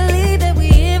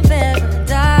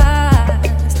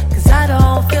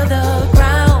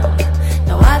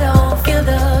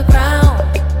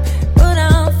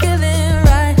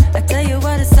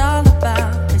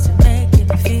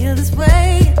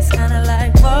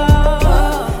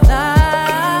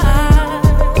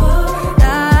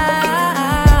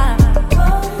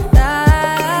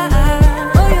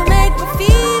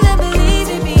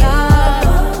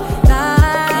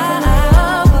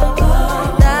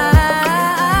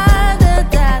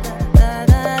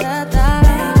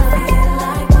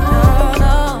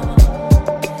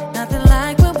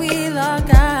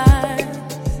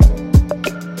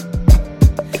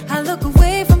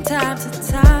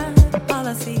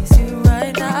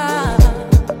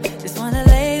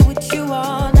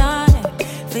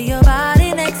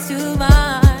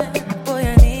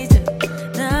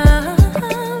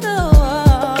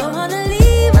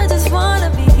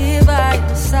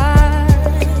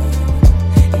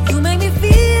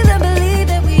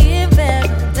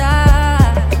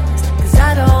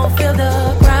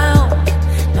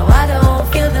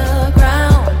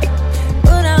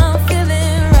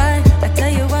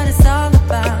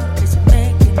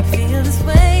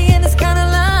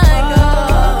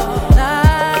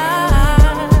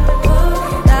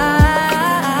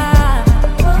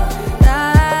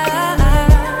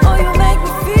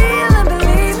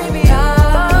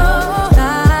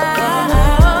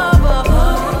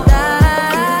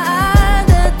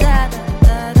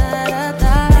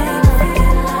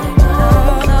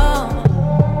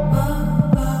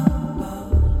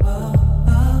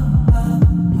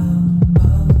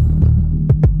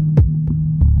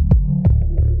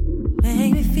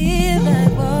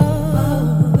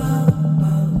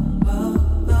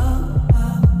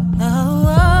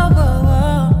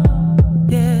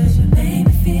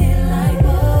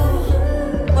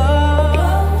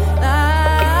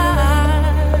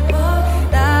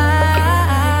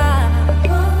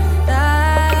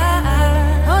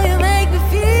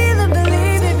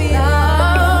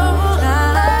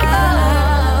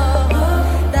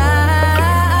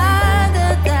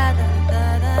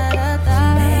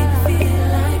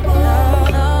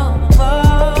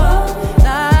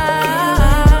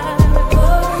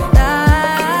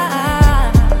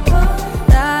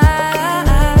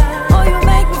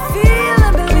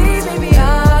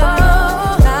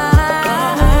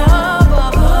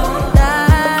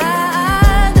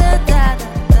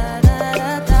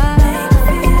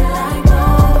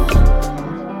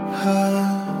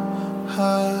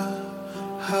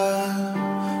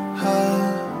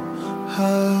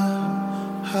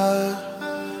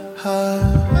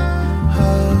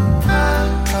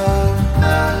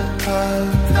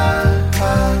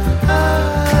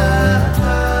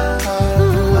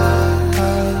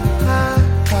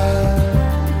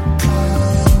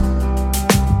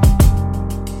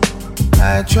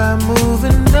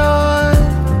paranoid.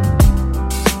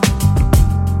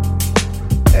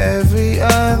 Every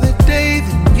other day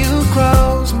that you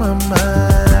cross my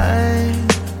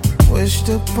mind, wished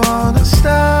upon a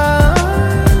star,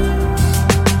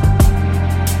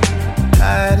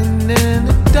 hiding in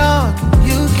the dark.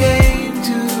 You came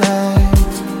to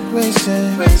life,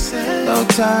 racing, no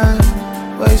time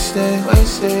wasted.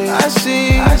 I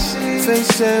see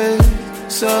faces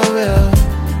so real.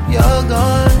 You're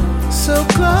gone, so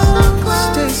close.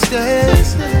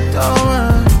 Stay, don't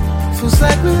run. Feels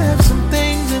like we have some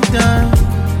things in done.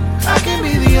 I can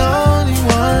be the only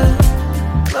one.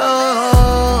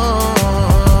 Oh,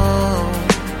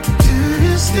 do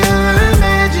you still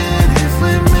imagine if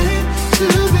we're meant to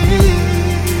be?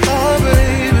 Oh,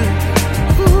 baby.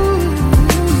 Ooh.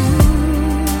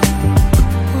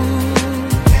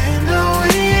 And though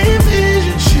we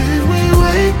envision, should we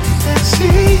wait and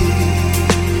see?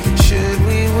 Should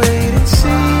we wait and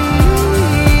see?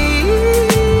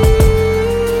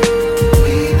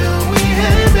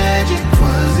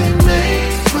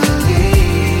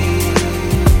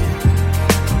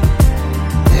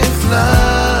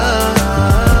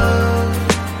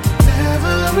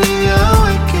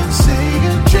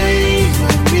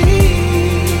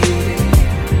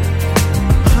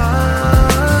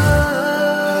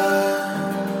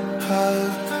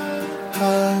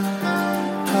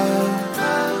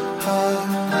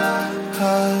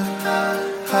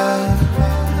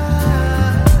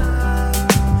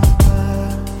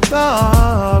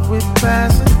 Thought we'd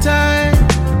pass the time.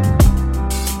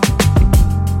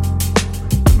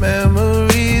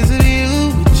 Memories of you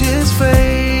would just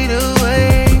fade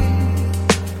away,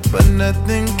 but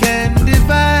nothing can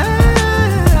divide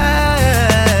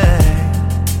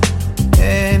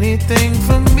anything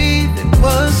from me that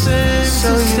wasn't.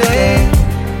 So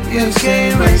you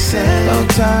came racing, no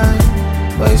time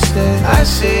wasted. I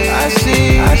see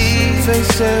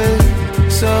faces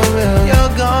so real.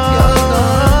 You're gone.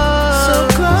 So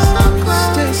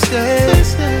close,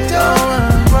 stay,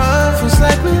 don't run. Feels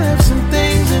like we have some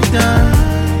things in done.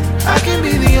 I can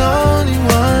be the only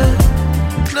one.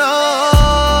 No.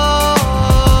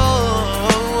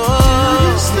 Do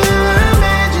you still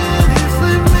imagine if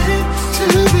we're meant to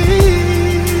be?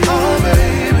 Oh,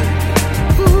 baby.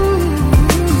 Ooh.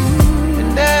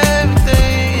 And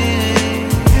everything.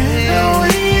 And now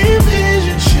we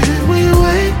envision, should we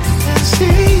wait and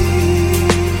see?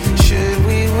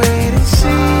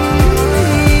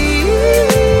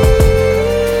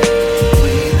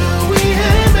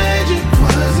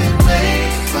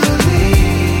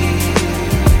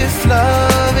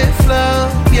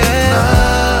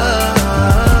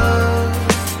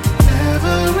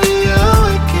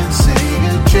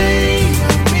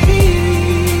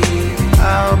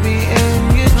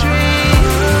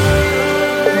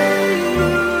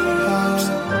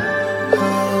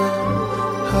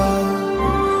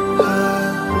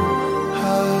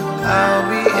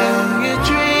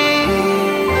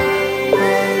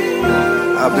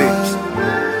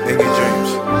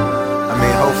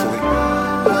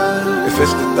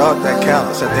 That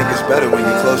counts. I think it's better when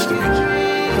you're close to me.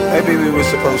 Maybe we were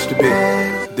supposed to be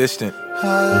distant.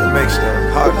 It makes the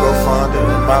heart grow fonder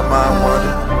and my mind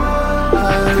wander.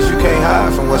 Cause you can't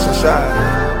hide from what's inside.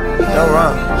 Don't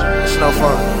run, it's no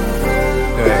fun.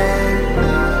 Go ahead.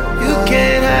 You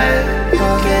can't hide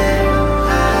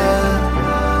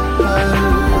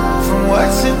from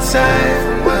what's inside.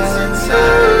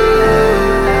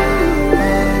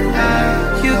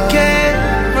 You can't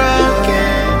run.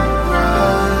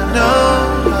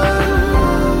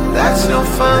 That's no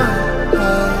fun.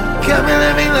 Come and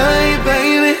let me love you,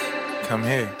 baby. Come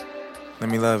here. Let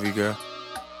me love you, girl.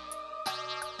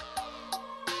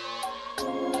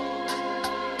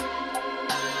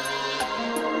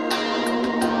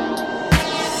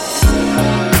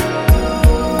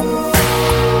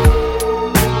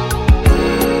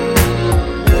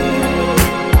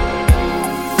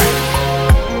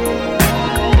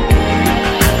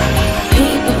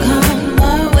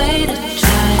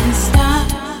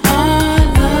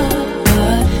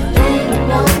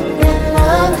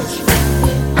 Love is what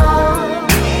we are.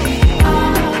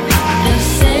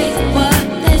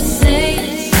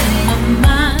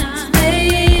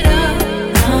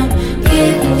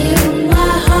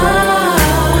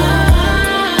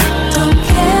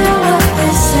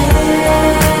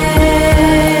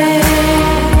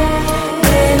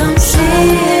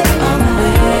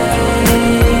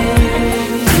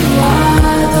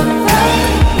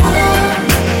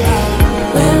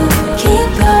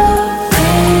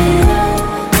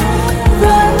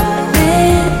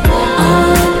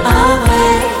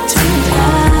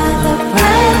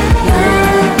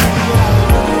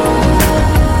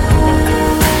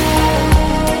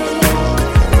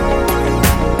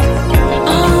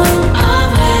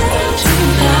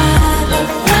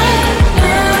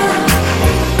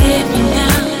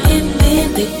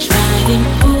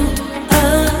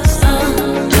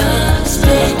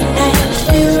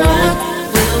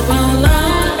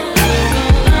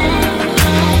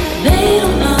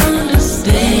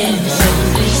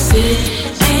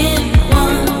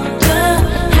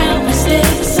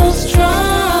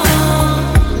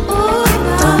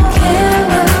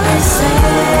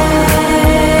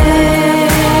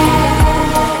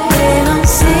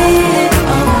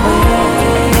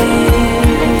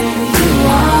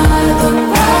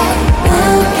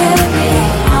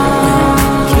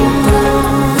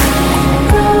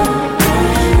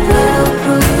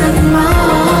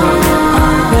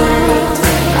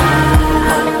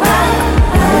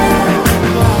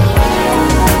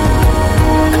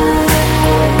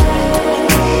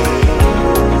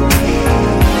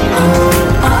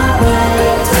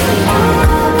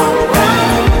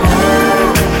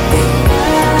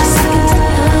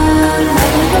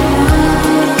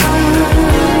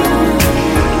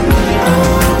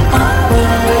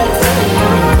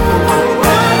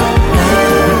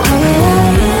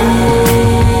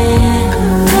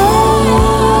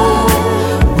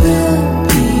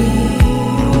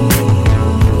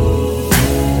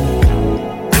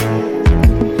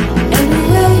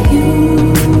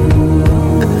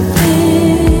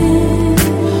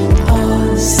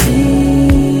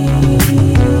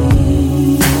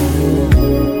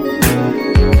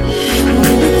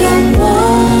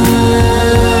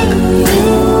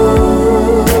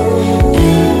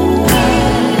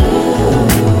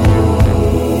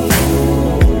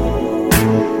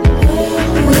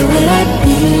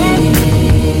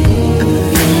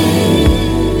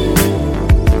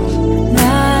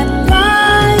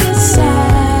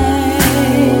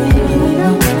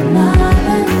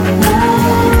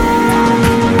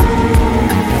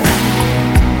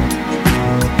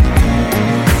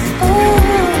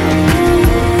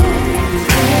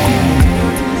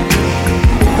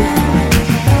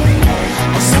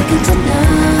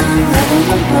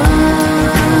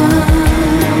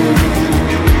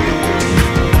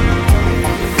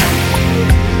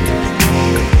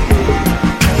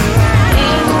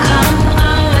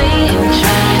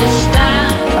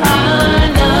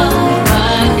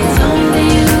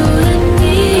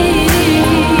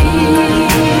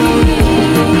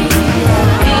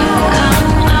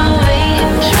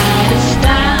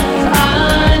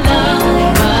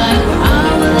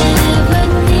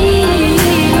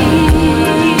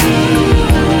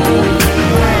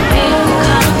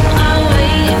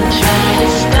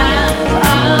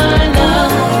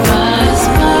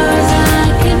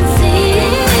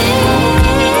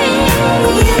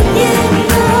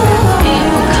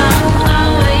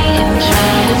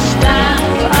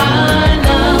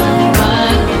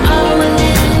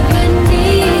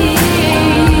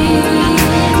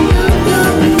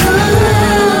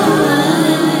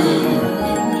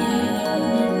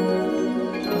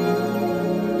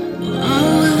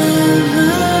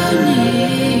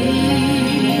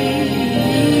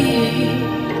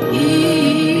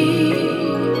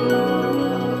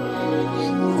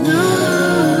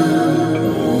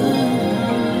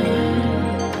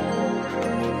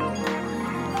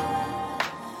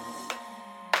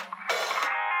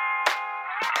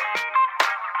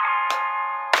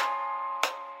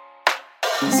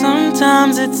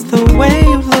 Sometimes it's the way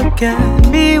you look at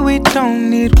me. We don't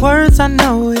need words, I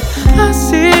know it. I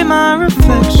see my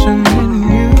reflection in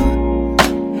you.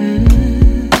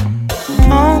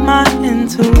 Oh, my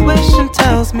intuition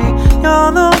tells me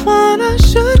you're the one I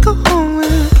should go home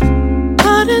with.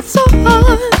 But it's so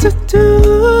hard to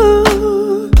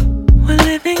do. We're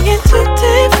living in two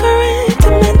different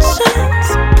dimensions.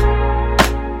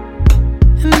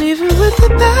 And even with the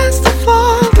best of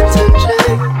all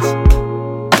intentions,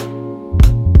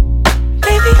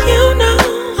 baby, you know,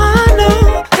 I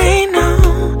know, they know,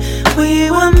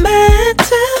 we were meant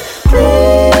to be.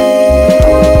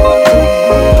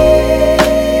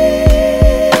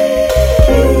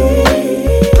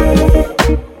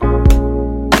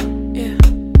 Yeah.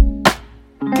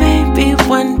 Maybe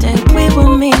one day we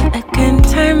will meet again.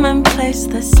 Time and place,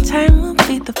 this time will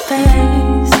be the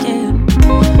best, yeah.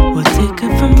 We'll take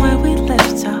it from where we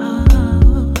left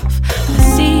off. I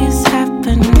see it's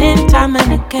happening time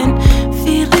and again.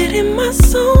 Feel it in my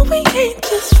soul, we ain't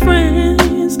just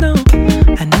friends, no.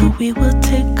 I know we will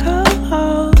take off.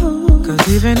 Cause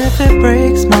even if it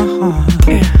breaks my heart,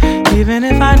 yeah. Even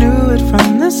if I knew it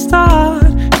from the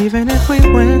start, even if we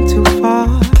went too far,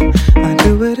 I'd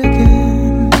do it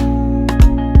again.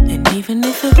 And even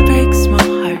if it breaks my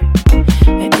heart,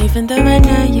 and even though right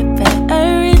now you're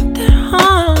better in their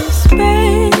arms,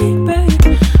 baby,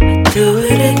 I do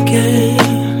it again.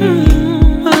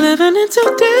 We're living in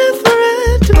two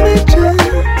different dimensions.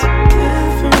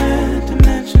 Different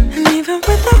dimensions. And even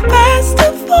with the best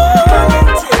of all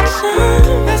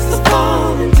intentions, best of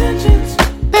all intentions,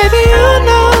 baby, you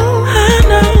know, I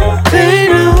know, they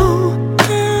know,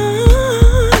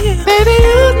 yeah. Baby,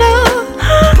 you know,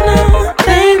 I know,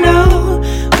 they know,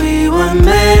 we were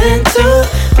meant to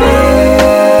be.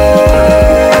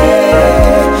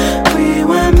 We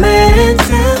were meant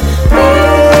to be.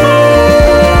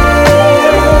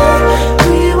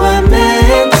 We were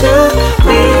meant to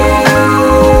be.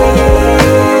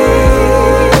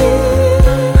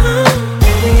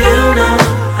 You know,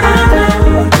 I know,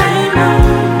 they know.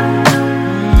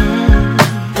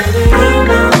 Baby, you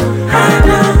know, I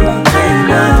know, they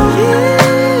know.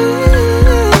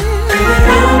 Baby,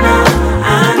 you know,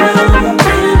 I know,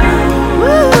 they know.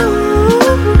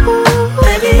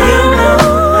 Baby, you know,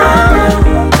 I know,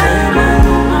 they know.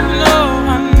 I know,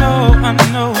 I know, I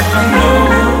know, I know,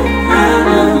 they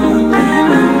know.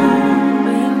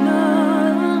 They know.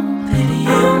 Baby,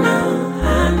 you know,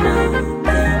 I know,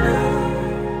 they know.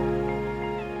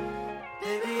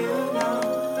 Baby, you know,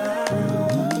 I know,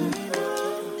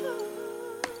 they know.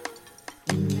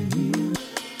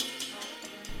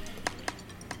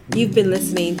 You've been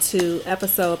listening to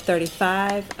episode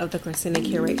 35 of the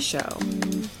ChristinaCurates Show.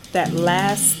 That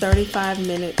last 35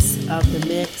 minutes of the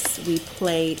mix, we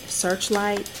played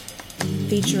Searchlight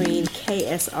featuring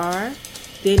KSR.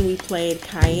 Then we played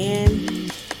Cayenne.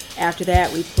 After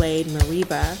that, we played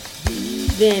Mariba.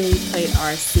 Then we played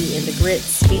RC and the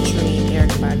Grits featuring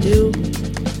Erykah Badu.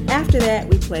 After that,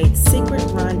 we played Secret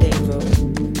Rendezvous.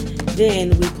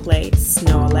 Then we played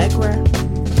Snow Allegra.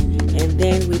 And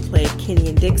then we played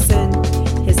Kenyon Dixon.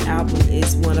 His album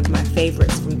is one of my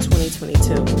favorites from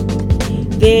 2022.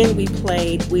 Then we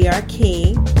played We Are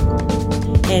King.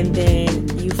 And then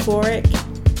Euphoric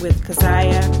with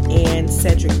Keziah and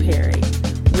Cedric Perry.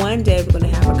 One day we're going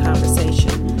to have a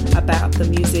conversation about the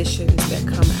musicians that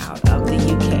come out of the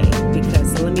UK.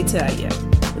 Because let me tell you,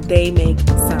 they make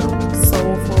some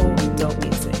soulful, dope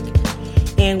music.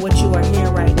 And what you are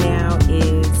hearing right now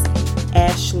is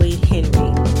Ashley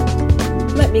Henry.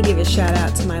 Let me give a shout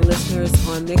out to my listeners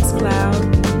on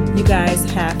Mixcloud. You guys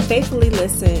have faithfully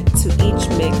listened to each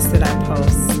mix that I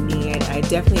post, and I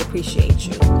definitely appreciate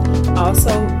you.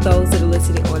 Also, those that are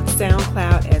listening on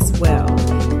SoundCloud as well.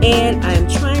 And I'm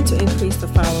trying to increase the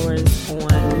followers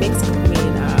on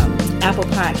Apple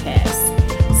Podcasts.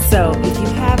 So if you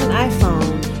have an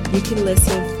iPhone, you can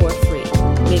listen for free.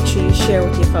 Make sure you share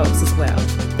with your folks as well.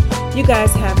 You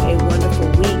guys have a wonderful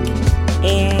week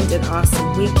and an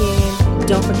awesome weekend.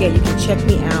 Don't forget, you can check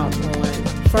me out on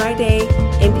Friday,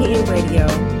 NPN Radio,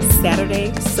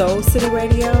 Saturday, Soul City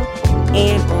Radio,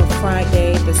 and on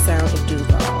Friday, The Sound of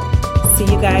Duval. See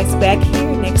you guys back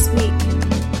here next week.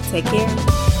 Take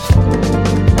care.